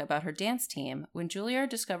Veronica about her dance team. When Juliet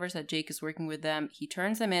discovers that Jake is working with them, he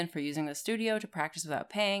turns them in for using the studio to practice without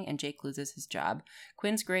paying, and Jake loses his job.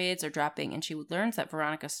 Quinn's grades are dropping, and she learns that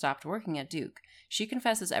Veronica stopped working at Duke. She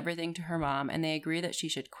confesses everything to her mom, and they agree that she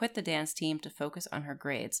should quit the dance team to focus on her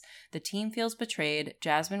grades. The team feels betrayed,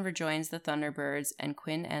 Jasmine rejoins the Thunderbirds, and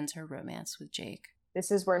Quinn ends her romance with Jake.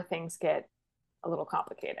 This is where things get a little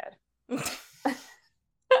complicated.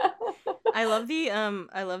 I love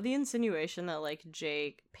the insinuation that like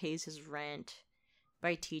Jake pays his rent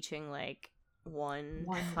by teaching like one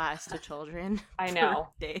class to children. I know.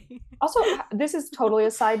 Per day. Also, this is totally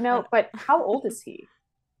a side note, but how old is he?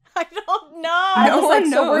 I don't know. No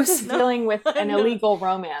one So we're knows. just dealing with an illegal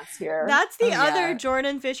romance here. That's the other yeah.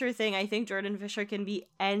 Jordan Fisher thing. I think Jordan Fisher can be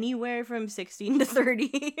anywhere from 16 to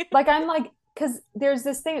 30. Like, I'm like, because there's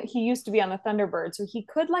this thing, he used to be on the Thunderbirds, so he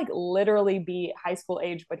could like literally be high school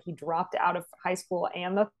age, but he dropped out of high school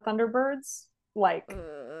and the Thunderbirds. Like,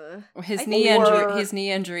 His knee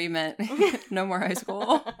injury meant no more high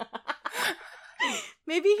school.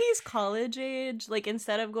 Maybe he's college age. Like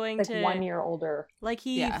instead of going like to 1 year older. like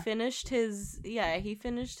he Yeah. finished his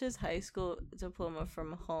high school diploma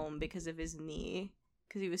from home because of his knee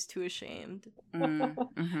because he was too ashamed.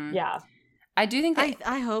 Mm-hmm. Yeah. I do think that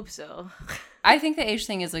I hope so. I think the age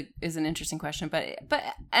thing is an interesting question, but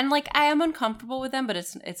and like I am uncomfortable with them, but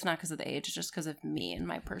it's not because of the age, it's just because of me and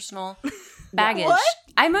my personal baggage. What?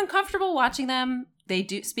 I'm uncomfortable watching them. They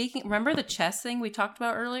do remember the chess thing we talked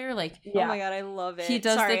about earlier? Like Yeah. Oh my god, I love it. he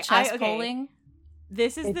does the chess bowling.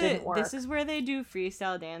 This is didn't work. this is where they do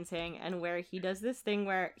freestyle dancing and where he does this thing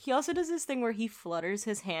where he also does this thing where he flutters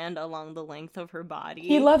his hand along the length of her body.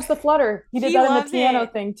 He loves the flutter. He did He that in the loves piano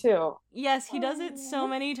it. thing too. Yes, he does it so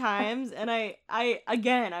many times, and I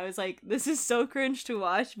was like, this is so cringe to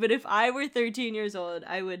watch, but if I were 13 years old,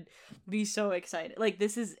 I would be so excited. Like,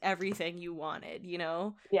 this is everything you wanted, you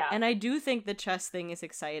know? Yeah. And I do think the chess thing is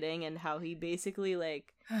exciting, and how he basically,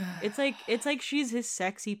 like, it's like she's his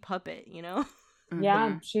sexy puppet, you know? Yeah,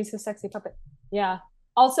 Mhm. she's his sexy puppet. Yeah.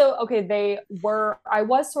 Also, okay, I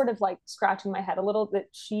was sort of like scratching my head a little that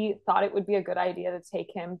she thought it would be a good idea to take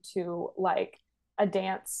him to like a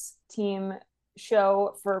dance team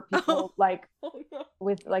show for people like Oh, no.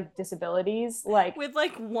 with like disabilities, like With,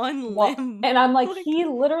 like, one well, limb. and I'm like, he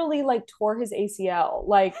literally like tore his ACL.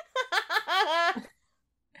 Like,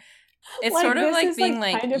 It's Like, sort of this like is, being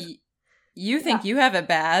like, like, kind of- you think you have it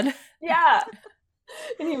bad. yeah.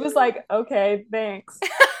 And he was like, okay, thanks.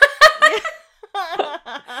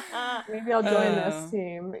 Maybe I'll join Oh. this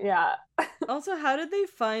team. Yeah. Also, how did they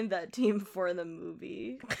find that team for the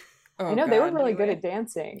movie? Oh, I know they were God. really good anyway. at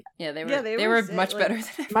dancing. Yeah, they were. Yeah, they they were were sick, much like- better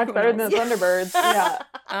than Much better everyone than else. the Thunderbirds.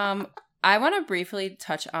 Yeah. I want to briefly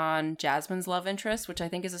touch on Jasmine's love interest, which I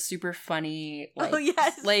think is a super funny, like, Oh,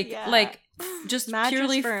 yes, yeah. like just Mattress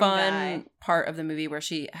purely firm fun guy. part of the movie where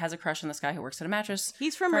she has a crush on this guy who works at a mattress.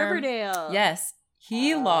 He's from firm. Riverdale. Yes,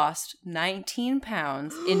 he lost 19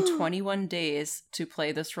 pounds in 21 days to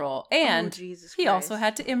play this role, and Oh, Jesus he also Christ.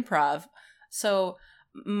 had to improv. So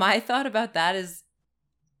my thought about that is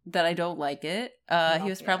that I don't like it. He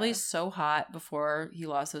was probably Yeah. so hot before he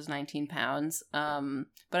lost those 19 pounds.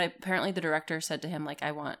 But apparently the director said to him, like,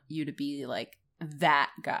 I want you to be like that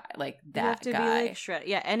guy, like that you have to guy. be like shredded.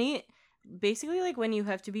 Yeah, basically like when you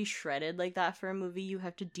have to be shredded like that for a movie, you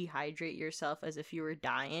have to dehydrate yourself as if you were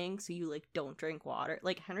dying, so you like don't drink water.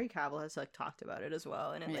 Like Henry Cavill has like talked about it as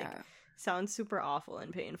well, and it like sounds super awful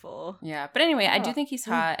and painful. Yeah, but anyway, I do Oh. think he's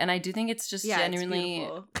hot, and I do think it's just Yeah, it's genuinely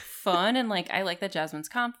beautiful. fun, and like I like that Jasmine's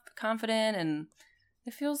confident, and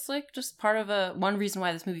it feels like just part of one reason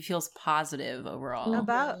why this movie feels positive overall.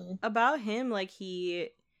 About him, like he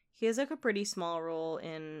has like a pretty small role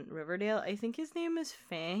in Riverdale. I think his name is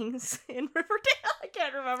Fangs in Riverdale. I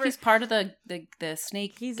can't remember. He's part of the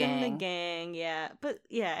snake He's gang. in the gang, yeah. But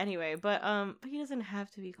yeah, anyway, but he doesn't have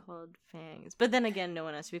to be called Fangs. But then again, no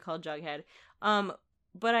one has to be called Jughead.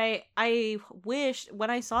 But I wish when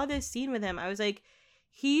I saw this scene with him, I was like,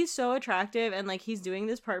 he's so attractive and like he's doing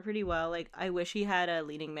this part pretty well. Like I wish he had a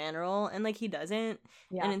leading man role, and like he doesn't.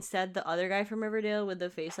 Yeah. And instead the other guy from Riverdale with the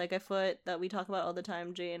face like a foot that we talk about all the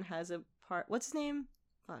time, Jane, has a part. What's his name?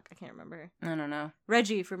 Fuck, I can't remember. I don't know.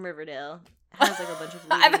 Reggie from Riverdale has like a bunch of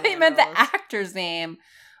I leading thought you man meant roles. the actor's name.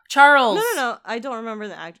 Charles. No, I don't remember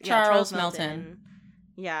the actor. Charles Yeah, Melton.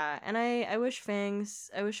 Yeah, and I wish Fangs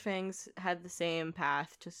had the same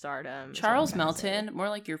path to stardom. Charles Melton, more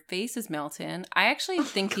like your face is Melton. I actually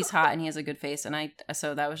think he's hot and he has a good face, and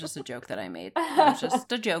so that was just a joke that I made. That was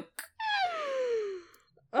just a joke.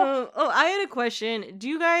 I had a question. Do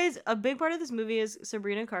you guys, a big part of this movie is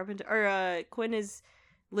Sabrina Carpenter, or Quinn is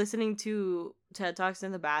listening to TED Talks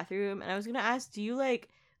in the bathroom, and I was gonna ask, do you like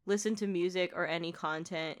listen to music or any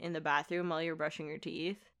content in the bathroom while you're brushing your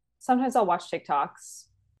teeth? Sometimes I'll watch TikToks.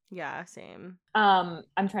 Yeah, same. I'm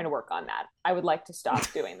trying to work on that. I would like to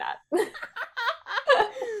stop doing that.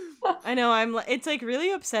 I know, it's like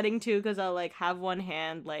really upsetting too, because I'll like have one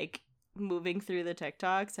hand like moving through the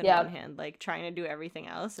TikToks and one hand like trying to do everything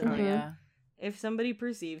else, and like if somebody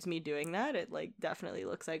perceives me doing that, it like definitely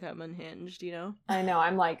looks like I'm unhinged, you know? I know.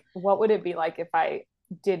 I'm like, what would it be like if I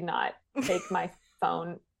did not take my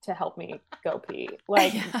phone to help me go pee?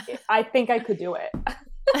 Like, I think I could do it.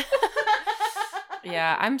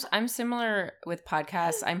 Yeah, I'm similar with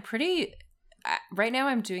podcasts. I'm pretty right now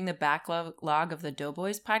I'm doing the backlog of the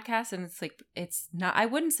Doughboys podcast, and it's not, I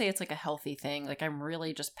wouldn't say it's like a healthy thing. Like I'm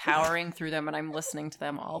really just powering through them and I'm listening to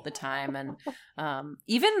them all the time, and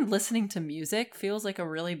even listening to music feels like a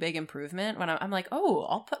really big improvement when I'm like, oh,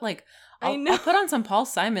 I'll put on some Paul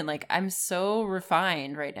Simon. Like I'm so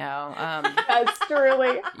refined right now. That's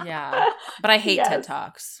truly. Yeah, but I hate TED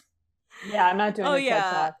Talks. Yeah, I'm not doing TED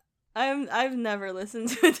Talk. I've never listened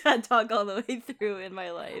to a TED Talk all the way through in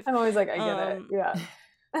my life. I'm always like, I get it. Yeah.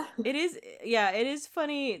 It is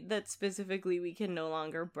funny that specifically we can no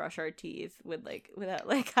longer brush our teeth without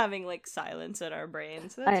like having like silence in our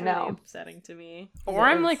brains. So that's really upsetting to me. Or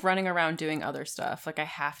I'm like running around doing other stuff. Like I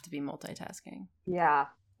have to be multitasking. Yeah.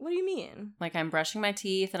 What do you mean? Like I'm brushing my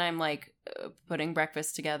teeth and I'm like putting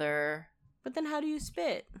breakfast together. But then how do you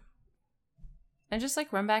spit? And just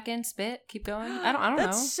like run back in, spit, keep going. I don't know.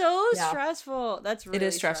 That's so stressful. That's really it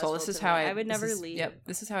is stressful. This is how I would never leave. Yep,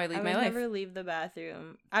 this is how I leave my life. I would never leave the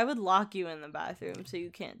bathroom. I would lock you in the bathroom so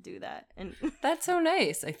you can't do that. And that's so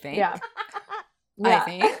nice, I think. Yeah. I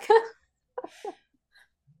think.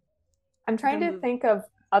 I'm trying to think of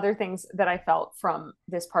other things that I felt from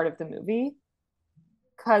this part of the movie,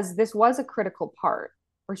 because this was a critical part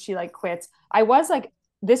where she like quits. I was like,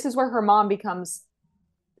 this is where her mom becomes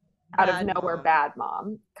out of nowhere bad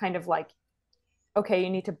mom, kind of like, okay, you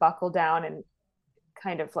need to buckle down and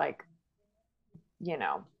kind of like, you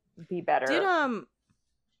know, be better.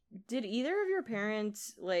 Did either of your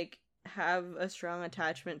parents like have a strong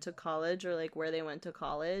attachment to college or like where they went to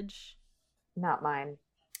college? Not mine.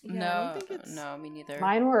 Yeah, no, me neither.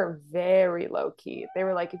 Mine were very low key. They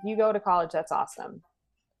were like, if you go to college, that's awesome.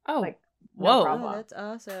 Oh, like, whoa, oh, that's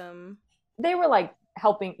awesome. They were like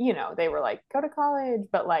helping, you know, they were like, go to college,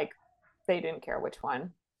 but like they didn't care which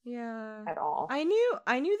one. Yeah. At all. I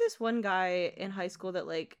knew this one guy in high school that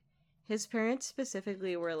like his parents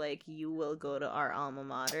specifically were like, you will go to our alma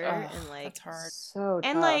mater, and like that's hard. So tough.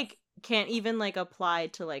 and like can't even like apply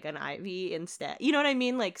to like an Ivy instead. You know what I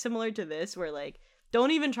mean? Like similar to this, where like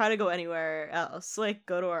don't even try to go anywhere else. Like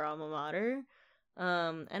go to our alma mater.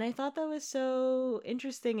 And I thought that was so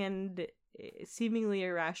interesting and seemingly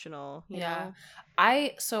irrational. You know?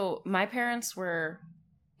 So my parents were,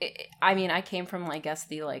 I mean, I came from, I guess,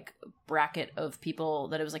 the like bracket of people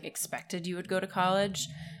that it was like expected you would go to college.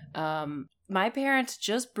 My parents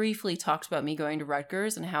just briefly talked about me going to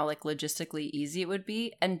Rutgers and how like logistically easy it would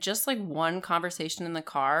be. And just like one conversation in the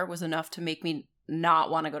car was enough to make me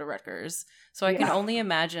not want to go to Rutgers. So I can only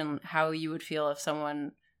imagine how you would feel if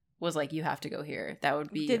someone was like, you have to go here. That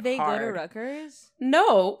would be Did they hard. go to Rutgers?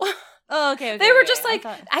 No. Oh, okay. They were just like,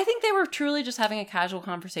 I think they were truly just having a casual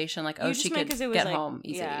conversation, like, oh, she could get like, home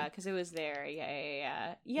easy. Yeah, because it was there.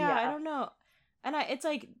 Yeah. I don't know. And it's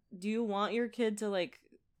like, do you want your kid to like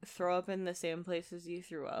throw up in the same places you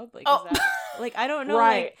threw up? Like, is that like, I don't know.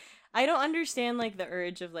 Right. Like, I don't understand like the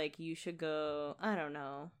urge of like you should go. I don't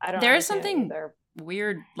know. There is something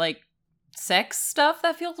weird, like sex stuff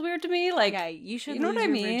that feels weird to me. Like, yeah, you should know lose what I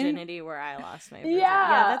your mean? virginity where I lost my virginity.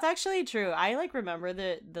 Yeah, that's actually true. I like remember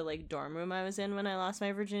the like dorm room I was in when I lost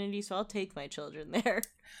my virginity, so I'll take my children there.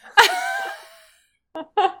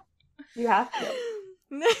 You have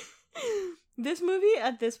to. This movie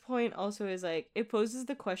at this point also is like, it poses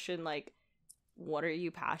the question like, what are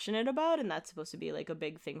you passionate about? And that's supposed to be like a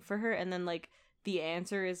big thing for her. And then like the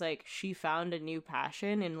answer is like she found a new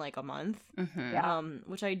passion in like a month.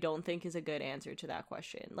 Mm-hmm. Which I don't think is a good answer to that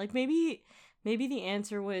question. Like maybe the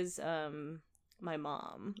answer was my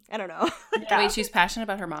mom. I don't know. Wait, she's passionate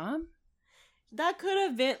about her mom? That could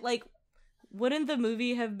have been like, wouldn't the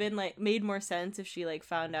movie have been like made more sense if she like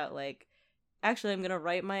found out like actually, I'm gonna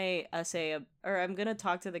write my essay, or I'm gonna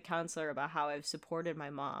talk to the counselor about how I've supported my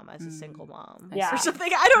mom as a single mom, Yeah. or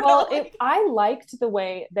something. I don't Well, know. I liked the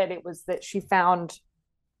way that it was that she found,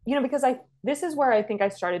 because this is where I think I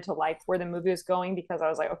started to like where the movie was going, because I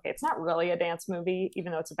was like, okay, it's not really a dance movie,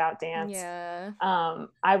 even though it's about dance. Yeah.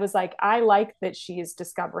 I was like, I like that she's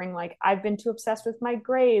discovering, like, I've been too obsessed with my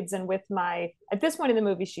grades and with my, at this point in the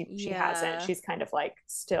movie, she hasn't. She's kind of like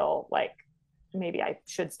still like, maybe I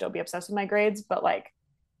should still be obsessed with my grades, but like,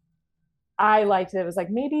 I liked it. It was like,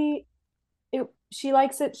 maybe she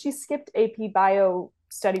likes it. She skipped AP bio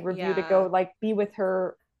study review to go like be with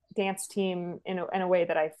her dance team in a way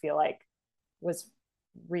that I feel like was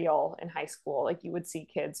real in high school. Like you would see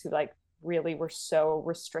kids who like really were so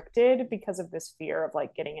restricted because of this fear of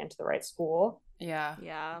like getting into the right school. Yeah.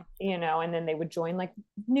 And then they would join like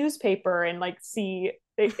newspaper and like see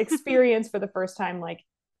experience for the first time, like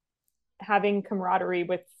having camaraderie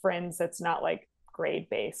with friends that's not like grade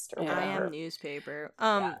based or whatever. I am newspaper.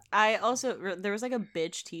 I also, there was like a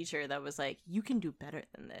bitch teacher that was like, you can do better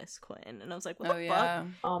than this, Quinn. And I was like, what the fuck?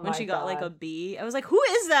 Oh when she got God. like a B, I was like, who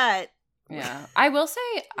is that? Yeah. I will say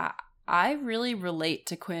I really relate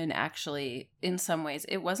to Quinn actually in some ways.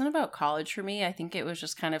 It wasn't about college for me. I think it was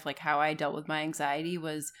just kind of like how I dealt with my anxiety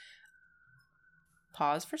was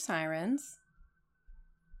pause for sirens.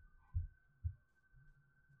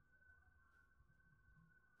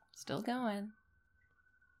 Still going.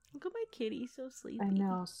 Look at my kitty, so sleepy. I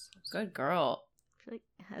know. Good girl. She like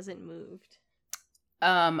hasn't moved.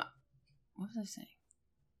 What was I saying?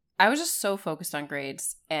 I was just so focused on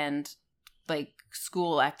grades and like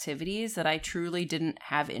school activities that I truly didn't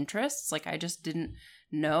have interests. Like I just didn't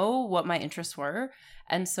know what my interests were.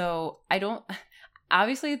 And so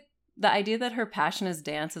obviously the idea that her passion is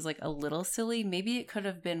dance is like a little silly. Maybe it could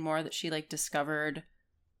have been more that she like discovered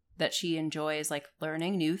that she enjoys like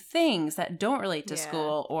learning new things that don't relate to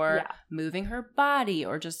school or moving her body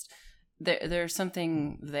or just there's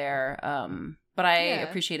something there. But I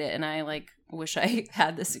appreciate it and I like wish I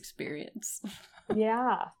had this experience.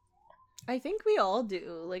 Yeah. I think we all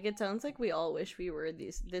do. Like it sounds like we all wish we were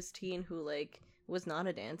this teen who like was not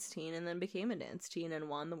a dance teen and then became a dance teen and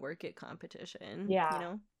won the work it competition. Yeah. You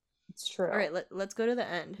know? It's true. All right, let's go to the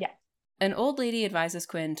end. Yeah. An old lady advises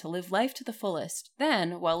Quinn to live life to the fullest.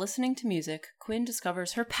 Then, while listening to music, Quinn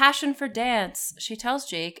discovers her passion for dance. She tells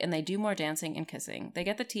Jake, and they do more dancing and kissing. They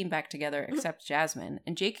get the team back together, except Jasmine,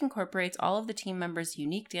 and Jake incorporates all of the team members'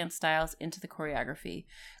 unique dance styles into the choreography.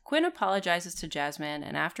 Quinn apologizes to Jasmine,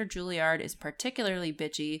 and after Juilliard is particularly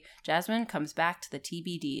bitchy, Jasmine comes back to the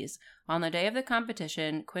TBDs. On the day of the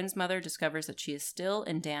competition, Quinn's mother discovers that she is still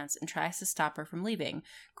in dance and tries to stop her from leaving.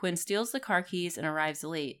 Quinn steals the car keys and arrives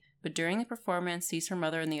late, but during the performance sees her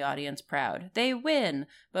mother in the audience proud. They win!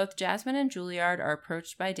 Both Jasmine and Juilliard are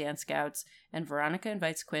approached by dance scouts, and Veronica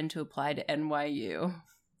invites Quinn to apply to NYU.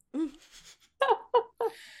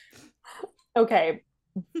 Okay.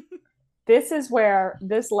 This is where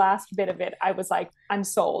this last bit of it, I was like, I'm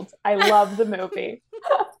sold. I love the movie.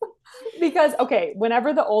 Because, okay,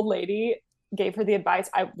 whenever the old lady gave her the advice,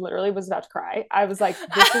 I literally was about to cry. I was like,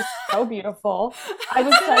 this is so beautiful. I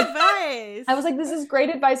was like, this is great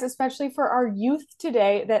advice, especially for our youth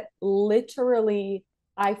today that literally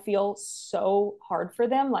I feel so hard for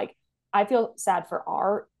them. Like, I feel sad for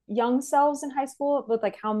our young selves in high school with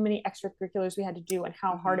like how many extracurriculars we had to do and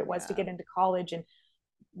how hard it was to get into college and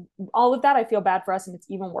all of that. I feel bad for us, and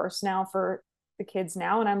it's even worse now for the kids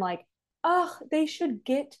now. And I'm like, oh, they should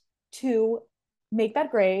get to make bad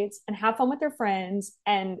grades and have fun with their friends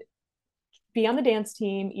and be on the dance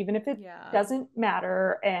team, even if it doesn't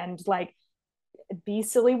matter, and like be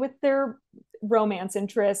silly with their romance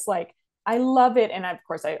interests. Like, I love it. And of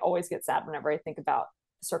course, I always get sad whenever I think about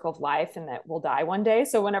the circle of life and that we'll die one day.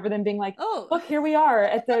 So whenever them being like, oh, look, here we are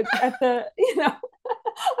at the,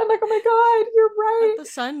 I'm like, oh my God, you're right. At the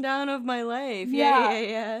sundown of my life.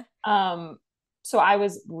 Yeah. So I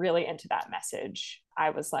was really into that message. I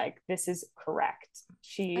was like, this is correct.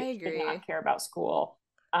 She did not care about school.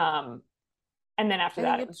 And then after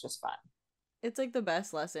that, it was just fun. It's like the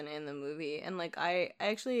best lesson in the movie. And like, I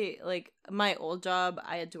actually, like, my old job,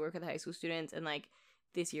 I had to work with high school students. And like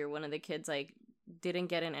this year, one of the kids like didn't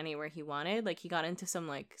get in anywhere he wanted. Like, he got into some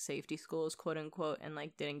like safety schools, quote unquote, and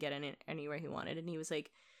like didn't get in anywhere he wanted. And he was like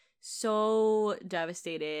so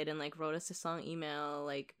devastated and like wrote us this long email,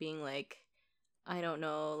 like being like, I don't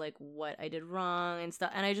know, like, what I did wrong and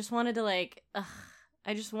stuff. And I just wanted to, like,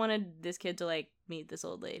 I just wanted this kid to, like, meet this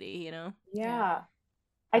old lady, you know? Yeah.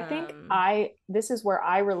 I think this is where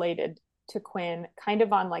I related to Quinn kind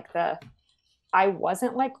of on, like, the I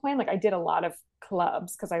wasn't like Quinn. Like I did a lot of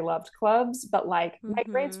clubs because I loved clubs, but like my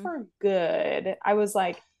grades were good. I was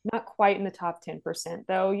like not quite in the top 10%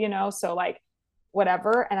 though, you know, so like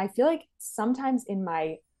whatever. And I feel like sometimes in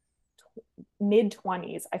my mid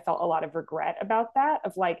 20s, I felt a lot of regret about that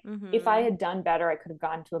of like if I had done better, I could have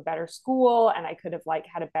gone to a better school and I could have like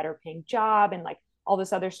had a better paying job and like all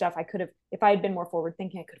this other stuff. I could have, if I had been more forward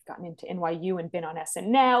thinking, I could have gotten into NYU and been on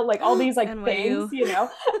SNL, like all these like things, you know,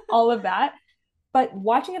 all of that. But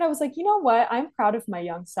watching it, I was like, you know what? I'm proud of my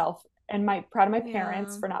young self and proud of my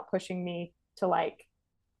parents for not pushing me to like,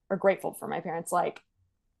 or grateful for my parents, like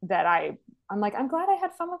that I'm like, I'm glad I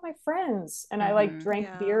had fun with my friends and I like drank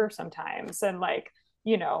beer sometimes and like,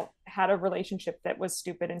 you know, had a relationship that was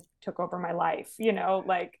stupid and took over my life, you know,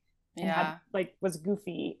 like, and had, like was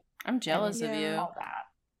goofy. I'm jealous of you. All that.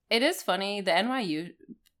 It is funny, the NYU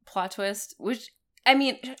plot twist, which I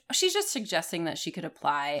mean, she's just suggesting that she could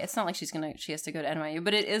apply. It's not like she has to go to NYU,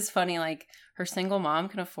 but it is funny, like, her single mom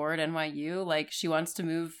can afford NYU. Like, she wants to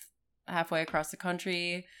move halfway across the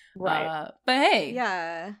country. Right. But hey.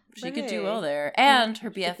 Yeah. She could do well there. And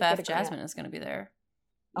her BFF, Jasmine, is going to be there.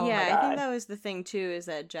 Oh yeah, I think that was the thing, too, is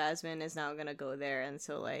that Jasmine is now going to go there. And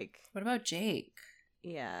so, like... What about Jake?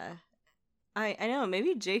 Yeah. I know,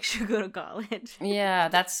 maybe Jake should go to college. Yeah,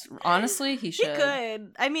 that's honestly he should. He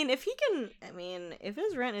could. I mean, if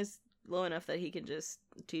his rent is low enough that he can just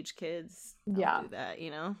teach kids, I'll do that,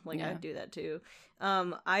 you know? Like I'd do that too.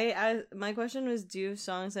 My question was, do you have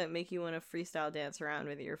songs that make you want to freestyle dance around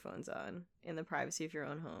with earphones on in the privacy of your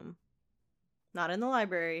own home? Not in the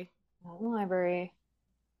library. Not in the library.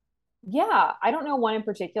 Yeah, I don't know one in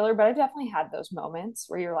particular, but I've definitely had those moments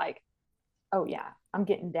where you're like, oh yeah, I'm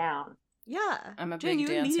getting down. Yeah, I'm a Jen, big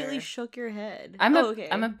dancer. You immediately shook your head. I'm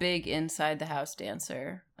a big inside the house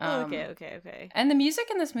dancer. Okay. And the music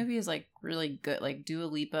in this movie is like really good. Like Dua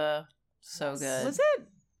Lipa, so good.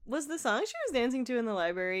 Was the song she was dancing to in the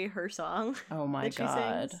library her song? Oh my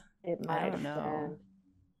god! It might have been.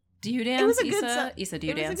 Do you dance? It was a good song. Issa, do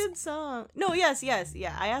you dance? It was a good song. No, yes,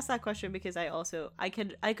 yeah. I asked that question because I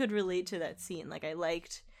could relate to that scene. Like I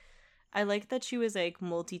liked that she was like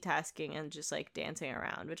multitasking and just like dancing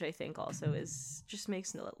around, which I think also just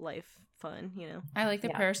makes life fun, you know. I like the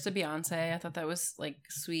Paris to Beyonce. I thought that was like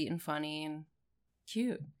sweet and funny and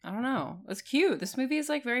cute. I don't know. It was cute. This movie is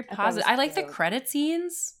like very positive. I like the credit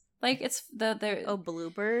scenes. Like it's the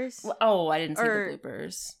bloopers. Oh, I didn't see the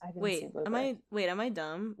bloopers. Am I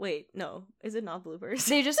dumb? Wait, no. Is it not bloopers?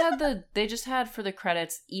 They just had for the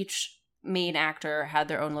credits, each main actor had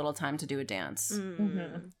their own little time to do a dance.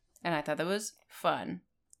 Mm-hmm. And I thought that was fun.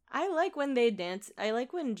 I like when they dance. I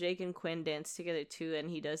like when Jake and Quinn dance together too,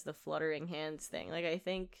 and he does the fluttering hands thing. Like I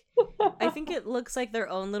think it looks like their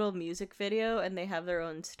own little music video, and they have their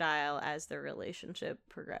own style as their relationship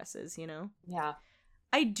progresses. You know? Yeah.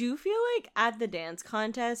 I do feel like at the dance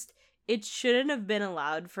contest, it shouldn't have been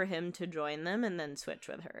allowed for him to join them and then switch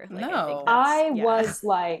with her. Like, no, I was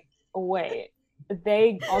like, wait,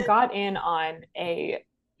 they all got in on a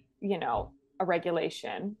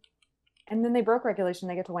regulation. And then they broke regulation.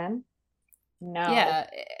 They get to win? No. Yeah,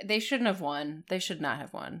 they shouldn't have won. They should not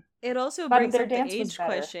have won. It also brings up the age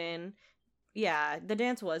question. Yeah, the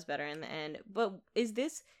dance was better in the end. But is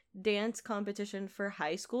this dance competition for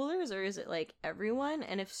high schoolers or is it like everyone?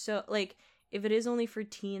 And if so, like if it is only for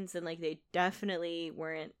teens, then like they definitely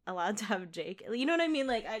weren't allowed to have Jake. You know what I mean?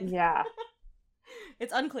 Like, yeah,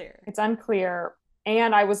 it's unclear. It's unclear.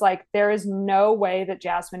 And I was like, there is no way that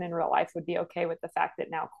Jasmine in real life would be okay with the fact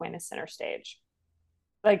that now Quinn is center stage.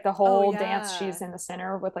 Like the whole dance, she's in the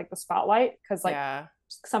center with like the spotlight because like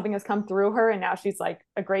something has come through her and now she's like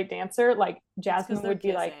a great dancer. Like Jasmine would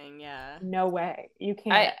be like, no way, you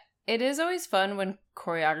can't. It is always fun when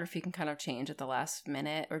choreography can kind of change at the last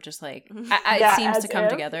minute or just like it seems to come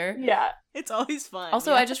together. Yeah, it's always fun.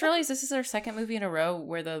 Also, I just realized this is our second movie in a row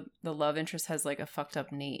where the love interest has like a fucked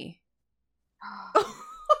up knee.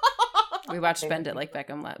 We watched Bend It Like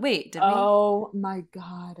Beckham. Wait, did we? Oh my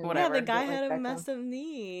god! Whatever. Yeah, the guy had a messed up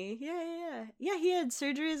knee. Yeah. He had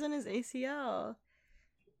surgeries on his ACL.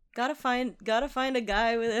 Gotta find a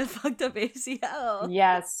guy with a fucked up ACL.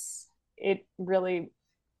 Yes, it really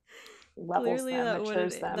levels Clearly them,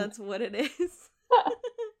 matures them. That's what it is.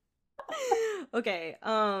 Okay.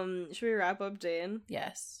 Should we wrap up Jane?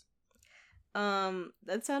 Yes.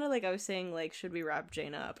 That sounded like I was saying, like, should we wrap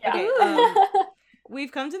Jane up? Yeah. Okay,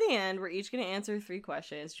 we've come to the end. We're each going to answer 3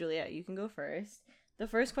 questions. Juliet, you can go first. The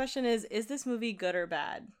first question is this movie good or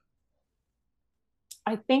bad?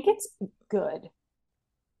 I think it's good.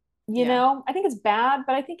 You know, I think it's bad,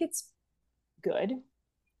 but I think it's good.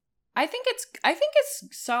 I think it's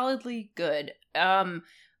solidly good.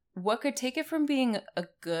 what could take it from being a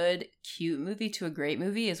good, cute movie to a great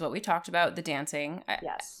movie is what we talked about, the dancing.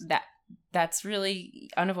 Yes. That's really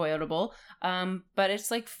unavoidable. But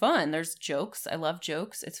it's like fun. There's jokes. I love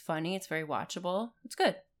jokes. It's funny. It's very watchable. It's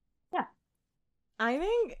good. Yeah. I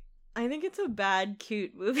think it's a bad,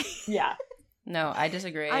 cute movie. Yeah. No, I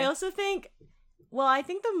disagree. I also think, well, I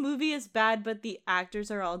think the movie is bad, but the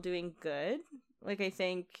actors are all doing good. Like, I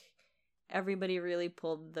think everybody really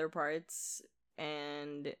pulled their parts,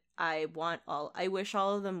 and I wish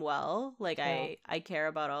all of them well. Like, Yeah. I care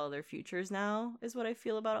about all of their futures now, is what I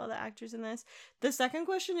feel about all the actors in this. The second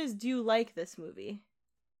question is, do you like this movie?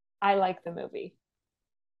 I like the movie.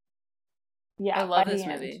 Yeah. I love by the this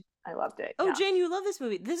end, movie. I loved it. Oh, yeah. Jane, you love this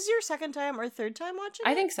movie. This is your second time or third time watching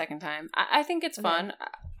I it? think second time. I think it's Okay. fun.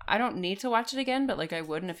 I don't need to watch it again, but like I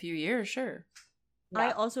would in a few years, sure. I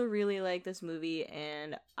Yeah. also really like this movie,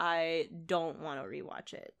 and I don't want to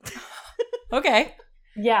rewatch it. Okay.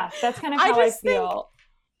 Yeah, that's kind of I how I just think- feel.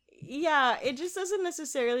 Yeah, it just doesn't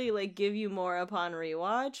necessarily like give you more upon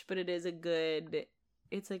rewatch, but it's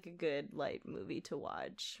like a good light movie to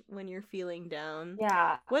watch when you're feeling down.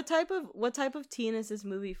 Yeah. What type of teen is this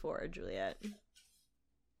movie for, Juliet?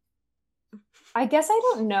 I guess I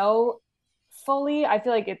don't know fully. I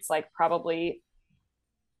feel like it's like probably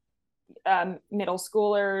middle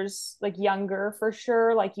schoolers, like younger for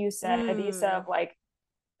sure. Like you said, Issa, of like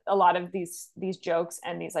a lot of these jokes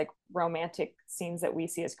and these like romantic scenes that we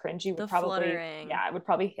see as cringy The would probably fluttering. yeah, it would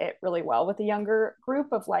probably hit really well with a younger group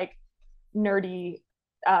of like nerdy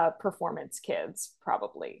performance kids,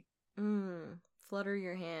 probably. Flutter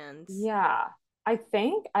your hands. Yeah. I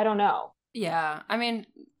think. I don't know. Yeah. I mean,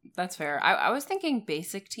 that's fair. I was thinking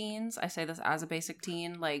basic teens. I say this as a basic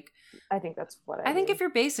teen. Like, I think that's what I think mean. if you're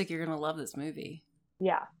basic, you're going to love this movie.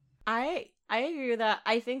 Yeah. I agree with that.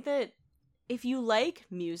 I think that if you like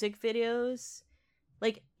music videos,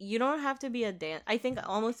 like, you don't have to be a dance. I think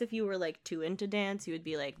almost if you were like too into dance, you would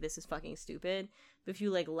be like, this is fucking stupid. But if you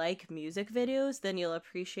like music videos, then you'll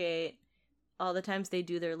appreciate all the times they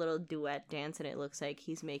do their little duet dance and it looks like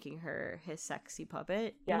he's making her his sexy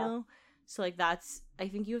puppet, Yeah. you know? So like I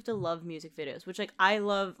think you have to love music videos, which like I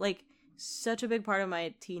love. Like, such a big part of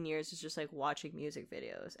my teen years is just like watching music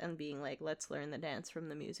videos and being like, let's learn the dance from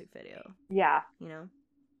the music video, Yeah, you know?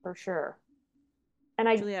 for sure. And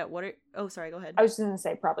I Juliet, sorry, go ahead. was just gonna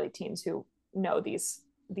say probably teens who know these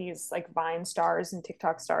like Vine stars and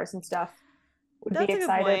TikTok stars and stuff would That's be a good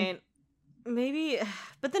excited. point. Maybe,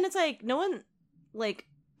 but then it's like no one, like,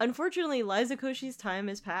 unfortunately, Liza Koshy's time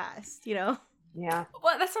has passed. You know, Yeah.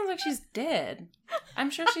 Well, that sounds like she's dead. I'm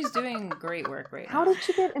sure she's doing great work right How now. did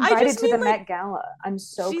she get I invited just to the mean, like, Met Gala? I'm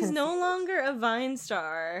so she's confused. no longer a Vine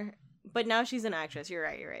star, but now she's an actress. You're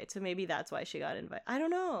right. So maybe that's why she got invited. I don't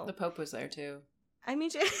know. The Pope was there too. I mean,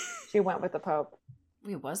 She went with the Pope.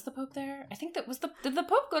 Wait, was the Pope there? I think did the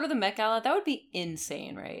Pope go to the Met Gala? That would be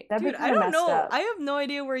insane, right? That'd dude, be I kinda don't messed know. up. I have no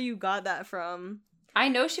idea where you got that from. I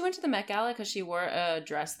know she went to the Met Gala because she wore a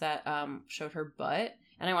dress that showed her butt,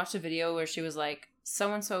 and I watched a video where she was like,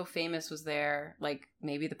 so and so famous was there, like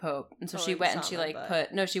maybe the Pope, and so Oh, she like, went and saw she my like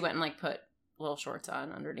butt. she went and like put little shorts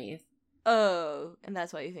on underneath. Oh, and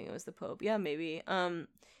that's why you think it was the Pope. Yeah, maybe.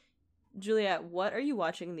 Juliet, what are you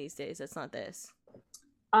watching these days that's not this?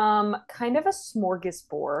 Kind of a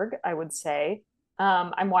smorgasbord, I would say.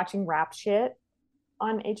 I'm watching Rap Shit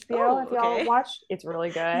on HBO. Oh, Have y'all okay. watched? It's really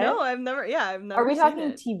good. No, I've never Are we seen talking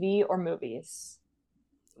it. TV or movies?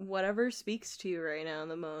 Whatever speaks to you right now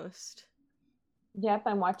the most. Yep,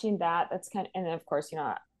 I'm watching that. That's kind of, and then of course,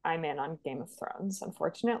 I'm in on Game of Thrones,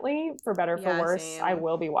 unfortunately. For better or for Yeah, worse, same. I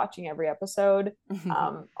will be watching every episode.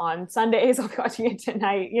 On Sundays, I'll be watching it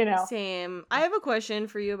tonight, Same. I have a question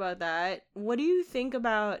for you about that. What do you think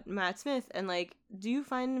about Matt Smith, and like, do you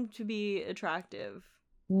find him to be attractive?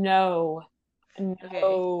 No, Okay.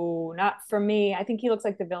 not for me. I think he looks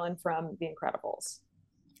like the villain from The Incredibles.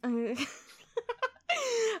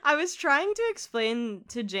 I was trying to explain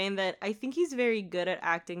to Jane that I think he's very good at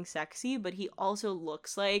acting sexy, but he also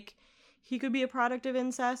looks like he could be a product of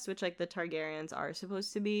incest, which like the Targaryens are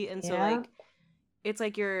supposed to be. And so Yeah. like it's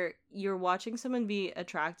like you're watching someone be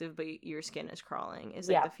attractive, but your skin is crawling. Is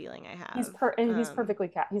like Yeah. the feeling I have. He's he's perfectly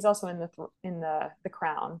he's also in the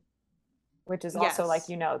Crown, which is also Yes.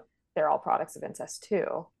 like they're all products of incest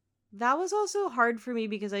too. That was also hard for me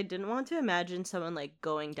because I didn't want to imagine someone like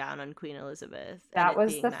going down on Queen Elizabeth. and That it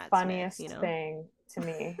was being the Matt funniest Smith, thing to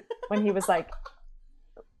me when he was like,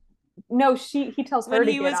 no, he tells her When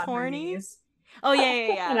to he get was on her horny? knees. Oh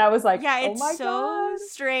yeah. And I was like, yeah, oh it's my so God.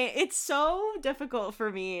 strange. It's so difficult for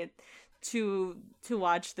me to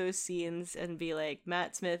watch those scenes and be like,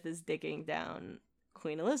 Matt Smith is digging down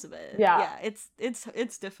Queen Elizabeth. Yeah.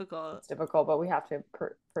 It's difficult. It's difficult, but we have to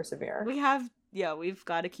persevere. We've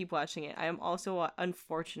got to keep watching it. I am also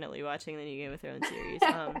unfortunately watching the new Game of Thrones series.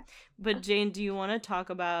 But Jane, do you want to talk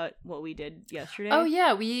about what we did yesterday? Oh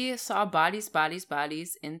yeah, we saw Bodies, Bodies,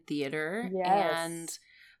 Bodies in theater. Yes. And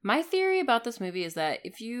my theory about this movie is that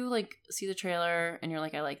if you like see the trailer and you're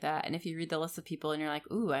like, I like that, and if you read the list of people and you're like,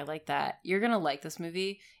 ooh, I like that, you're gonna like this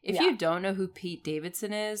movie. If you don't know who Pete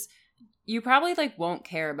Davidson is, you probably like won't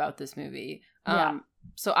care about this movie.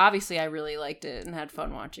 So obviously I really liked it and had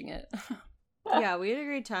fun watching it. Yeah, we had a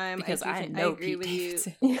great time. Because I agree Pete with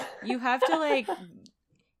Davidson. you.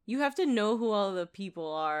 You have to know who all the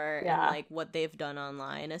people are and like what they've done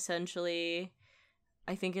online, essentially.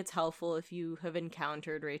 I think it's helpful if you have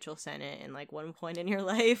encountered Rachel Sennett in like one point in your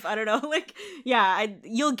life. I don't know, like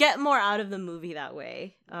you'll get more out of the movie that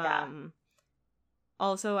way.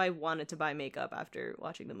 Also, I wanted to buy makeup after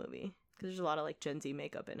watching the movie because there's a lot of like Gen Z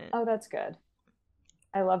makeup in it. Oh, that's good.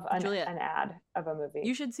 I love Juliet, an ad of a movie.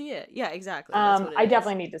 You should see it. Yeah, exactly. That's what it I is.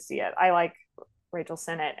 definitely need to see it. I like Rachel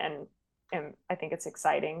Sennett, and I think it's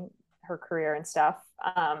exciting, her career and stuff.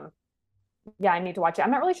 I need to watch it.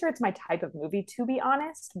 I'm not really sure it's my type of movie, to be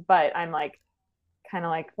honest, but I'm like kind of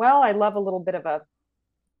like, well, I love a little bit of a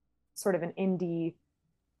sort of an indie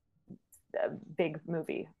big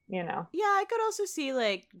movie, you know? Yeah, I could also see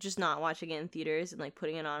like just not watching it in theaters and like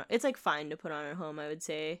putting it on. It's like fine to put on at home, I would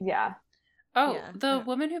say. Yeah. Oh, Yeah. the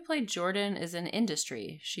woman who played Jordan is in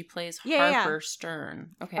Industry. She plays Yeah, Harper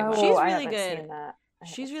Stern. Okay, Oh, wow. She's I really haven't good. seen that.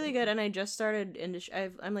 She's really good, and I just started Industry.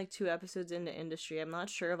 I'm like 2 episodes into Industry. I'm not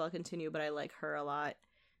sure if I'll continue, but I like her a lot.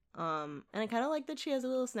 And I kind of like that she has a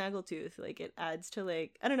little snaggletooth. Like it adds to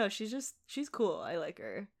like, I don't know. She's cool. I like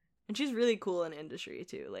her, and she's really cool in Industry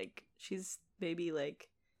too. Like she's maybe like,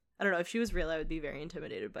 I don't know. If she was real, I would be very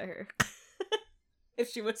intimidated by her. If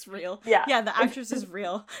she was real, yeah, the actress is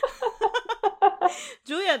real.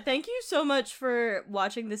 Juliet, thank you so much for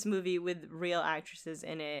watching this movie with real actresses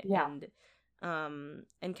in it and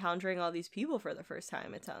encountering all these people for the first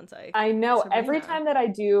time, it sounds like. I know. Sabrina. Every time that I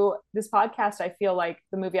do this podcast, I feel like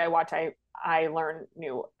the movie I watch, I learn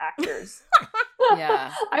new actors.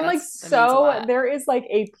 Yeah. I'm like, that means a lot. there is like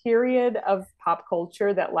a period of pop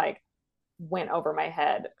culture that like went over my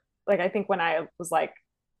head. Like I think when I was like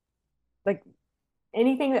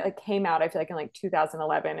anything that like came out, I feel like in like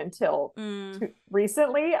 2011 until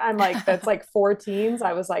recently, I'm like, that's like 4 teens.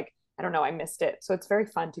 I was like, I don't know, I missed it. So it's very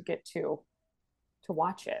fun to get to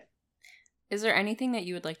watch it. Is there anything that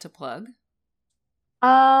you would like to plug?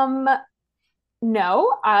 No,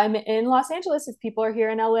 I'm in Los Angeles. If people are here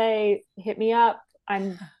in LA, hit me up.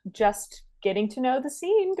 I'm just getting to know the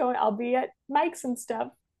scene. I'll be at mics and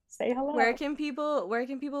stuff. Say hello. Where can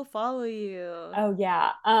people follow you? Oh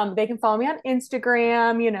yeah. They can follow me on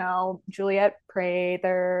Instagram, you know, Juliet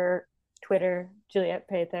Prather, Twitter, Juliet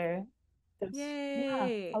Prather. Yay.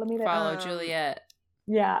 Yeah, follow me there. Follow Juliet.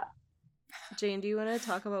 Yeah. Jane, do you want to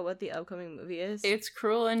talk about what the upcoming movie is? It's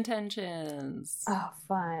Cruel Intentions. Oh,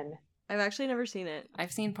 fun. I've actually never seen it.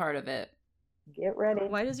 I've seen part of it. Get ready.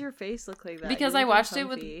 Why does your face look like that? Because You I look watched it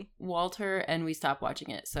with uncomfy. Walter and we stopped watching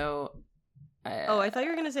it. So I thought you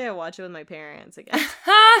were gonna say I watch it with my parents again.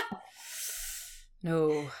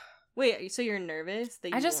 No. Wait, so you're nervous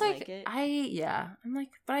that you I just won't like it? I'm like,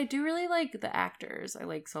 but I do really like the actors. I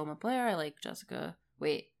like Selma Blair. I like Jessica.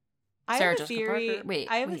 Wait, I Sarah have a Jessica theory. Parker? Wait,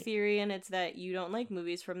 I have a wait. theory, and it's that you don't like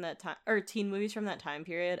movies from that time or teen movies from that time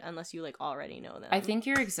period unless you like already know them. I think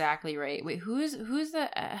you're exactly right. Wait, who's the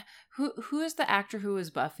actor who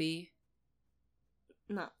was Buffy?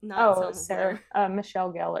 not Oh, Selma Sarah, Blair.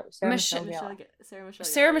 Michelle Gellar. Sarah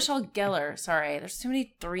Michelle Gellar. Sorry, there's too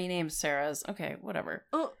many 3 names Sarahs. Okay, whatever.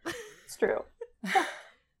 Oh, It's true.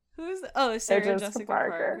 Sarah Jessica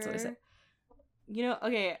Parker. That's what I said. You know,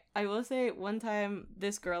 okay, I will say one time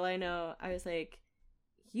this girl I know, I was like,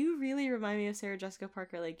 you really remind me of Sarah Jessica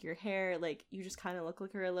Parker, like your hair, like you just kind of look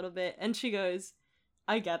like her a little bit. And she goes,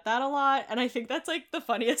 I get that a lot. And I think that's like the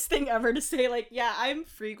funniest thing ever to say. Like, yeah, I'm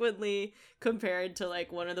frequently compared to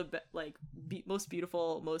like one of the most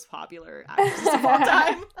beautiful, most popular actresses of all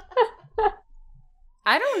time.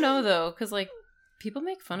 I don't know though, because like people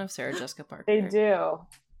make fun of Sarah Jessica Parker. They do.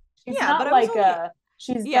 She's Yeah, not but I was like only-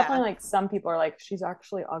 she's Yeah. definitely like some people are like, she's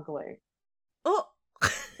actually ugly. Oh, I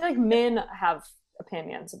feel like men have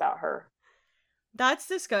opinions about her. that's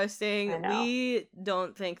disgusting. I know. We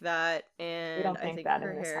don't think that, and don't I think think that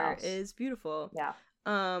her in this hair house. is beautiful. Yeah.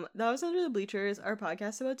 That was Under the Bleachers, our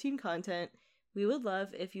podcast about teen content. We would love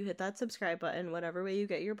if you hit that subscribe button, whatever way you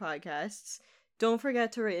get your podcasts. Don't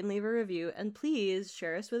forget to rate and leave a review, and please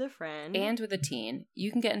share us with a friend. And with a teen.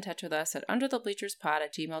 You can get in touch with us at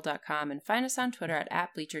underthebleacherspod@gmail.com and find us on Twitter at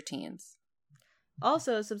 @bleacherteens.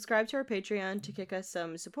 Also, subscribe to our Patreon to kick us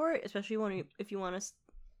some support, especially if you want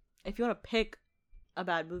to pick a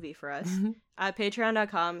bad movie for us at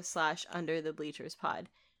patreon.com/underthebleacherspod.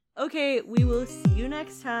 Okay, we will see you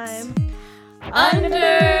next time. Under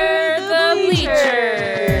the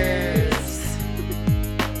Bleachers!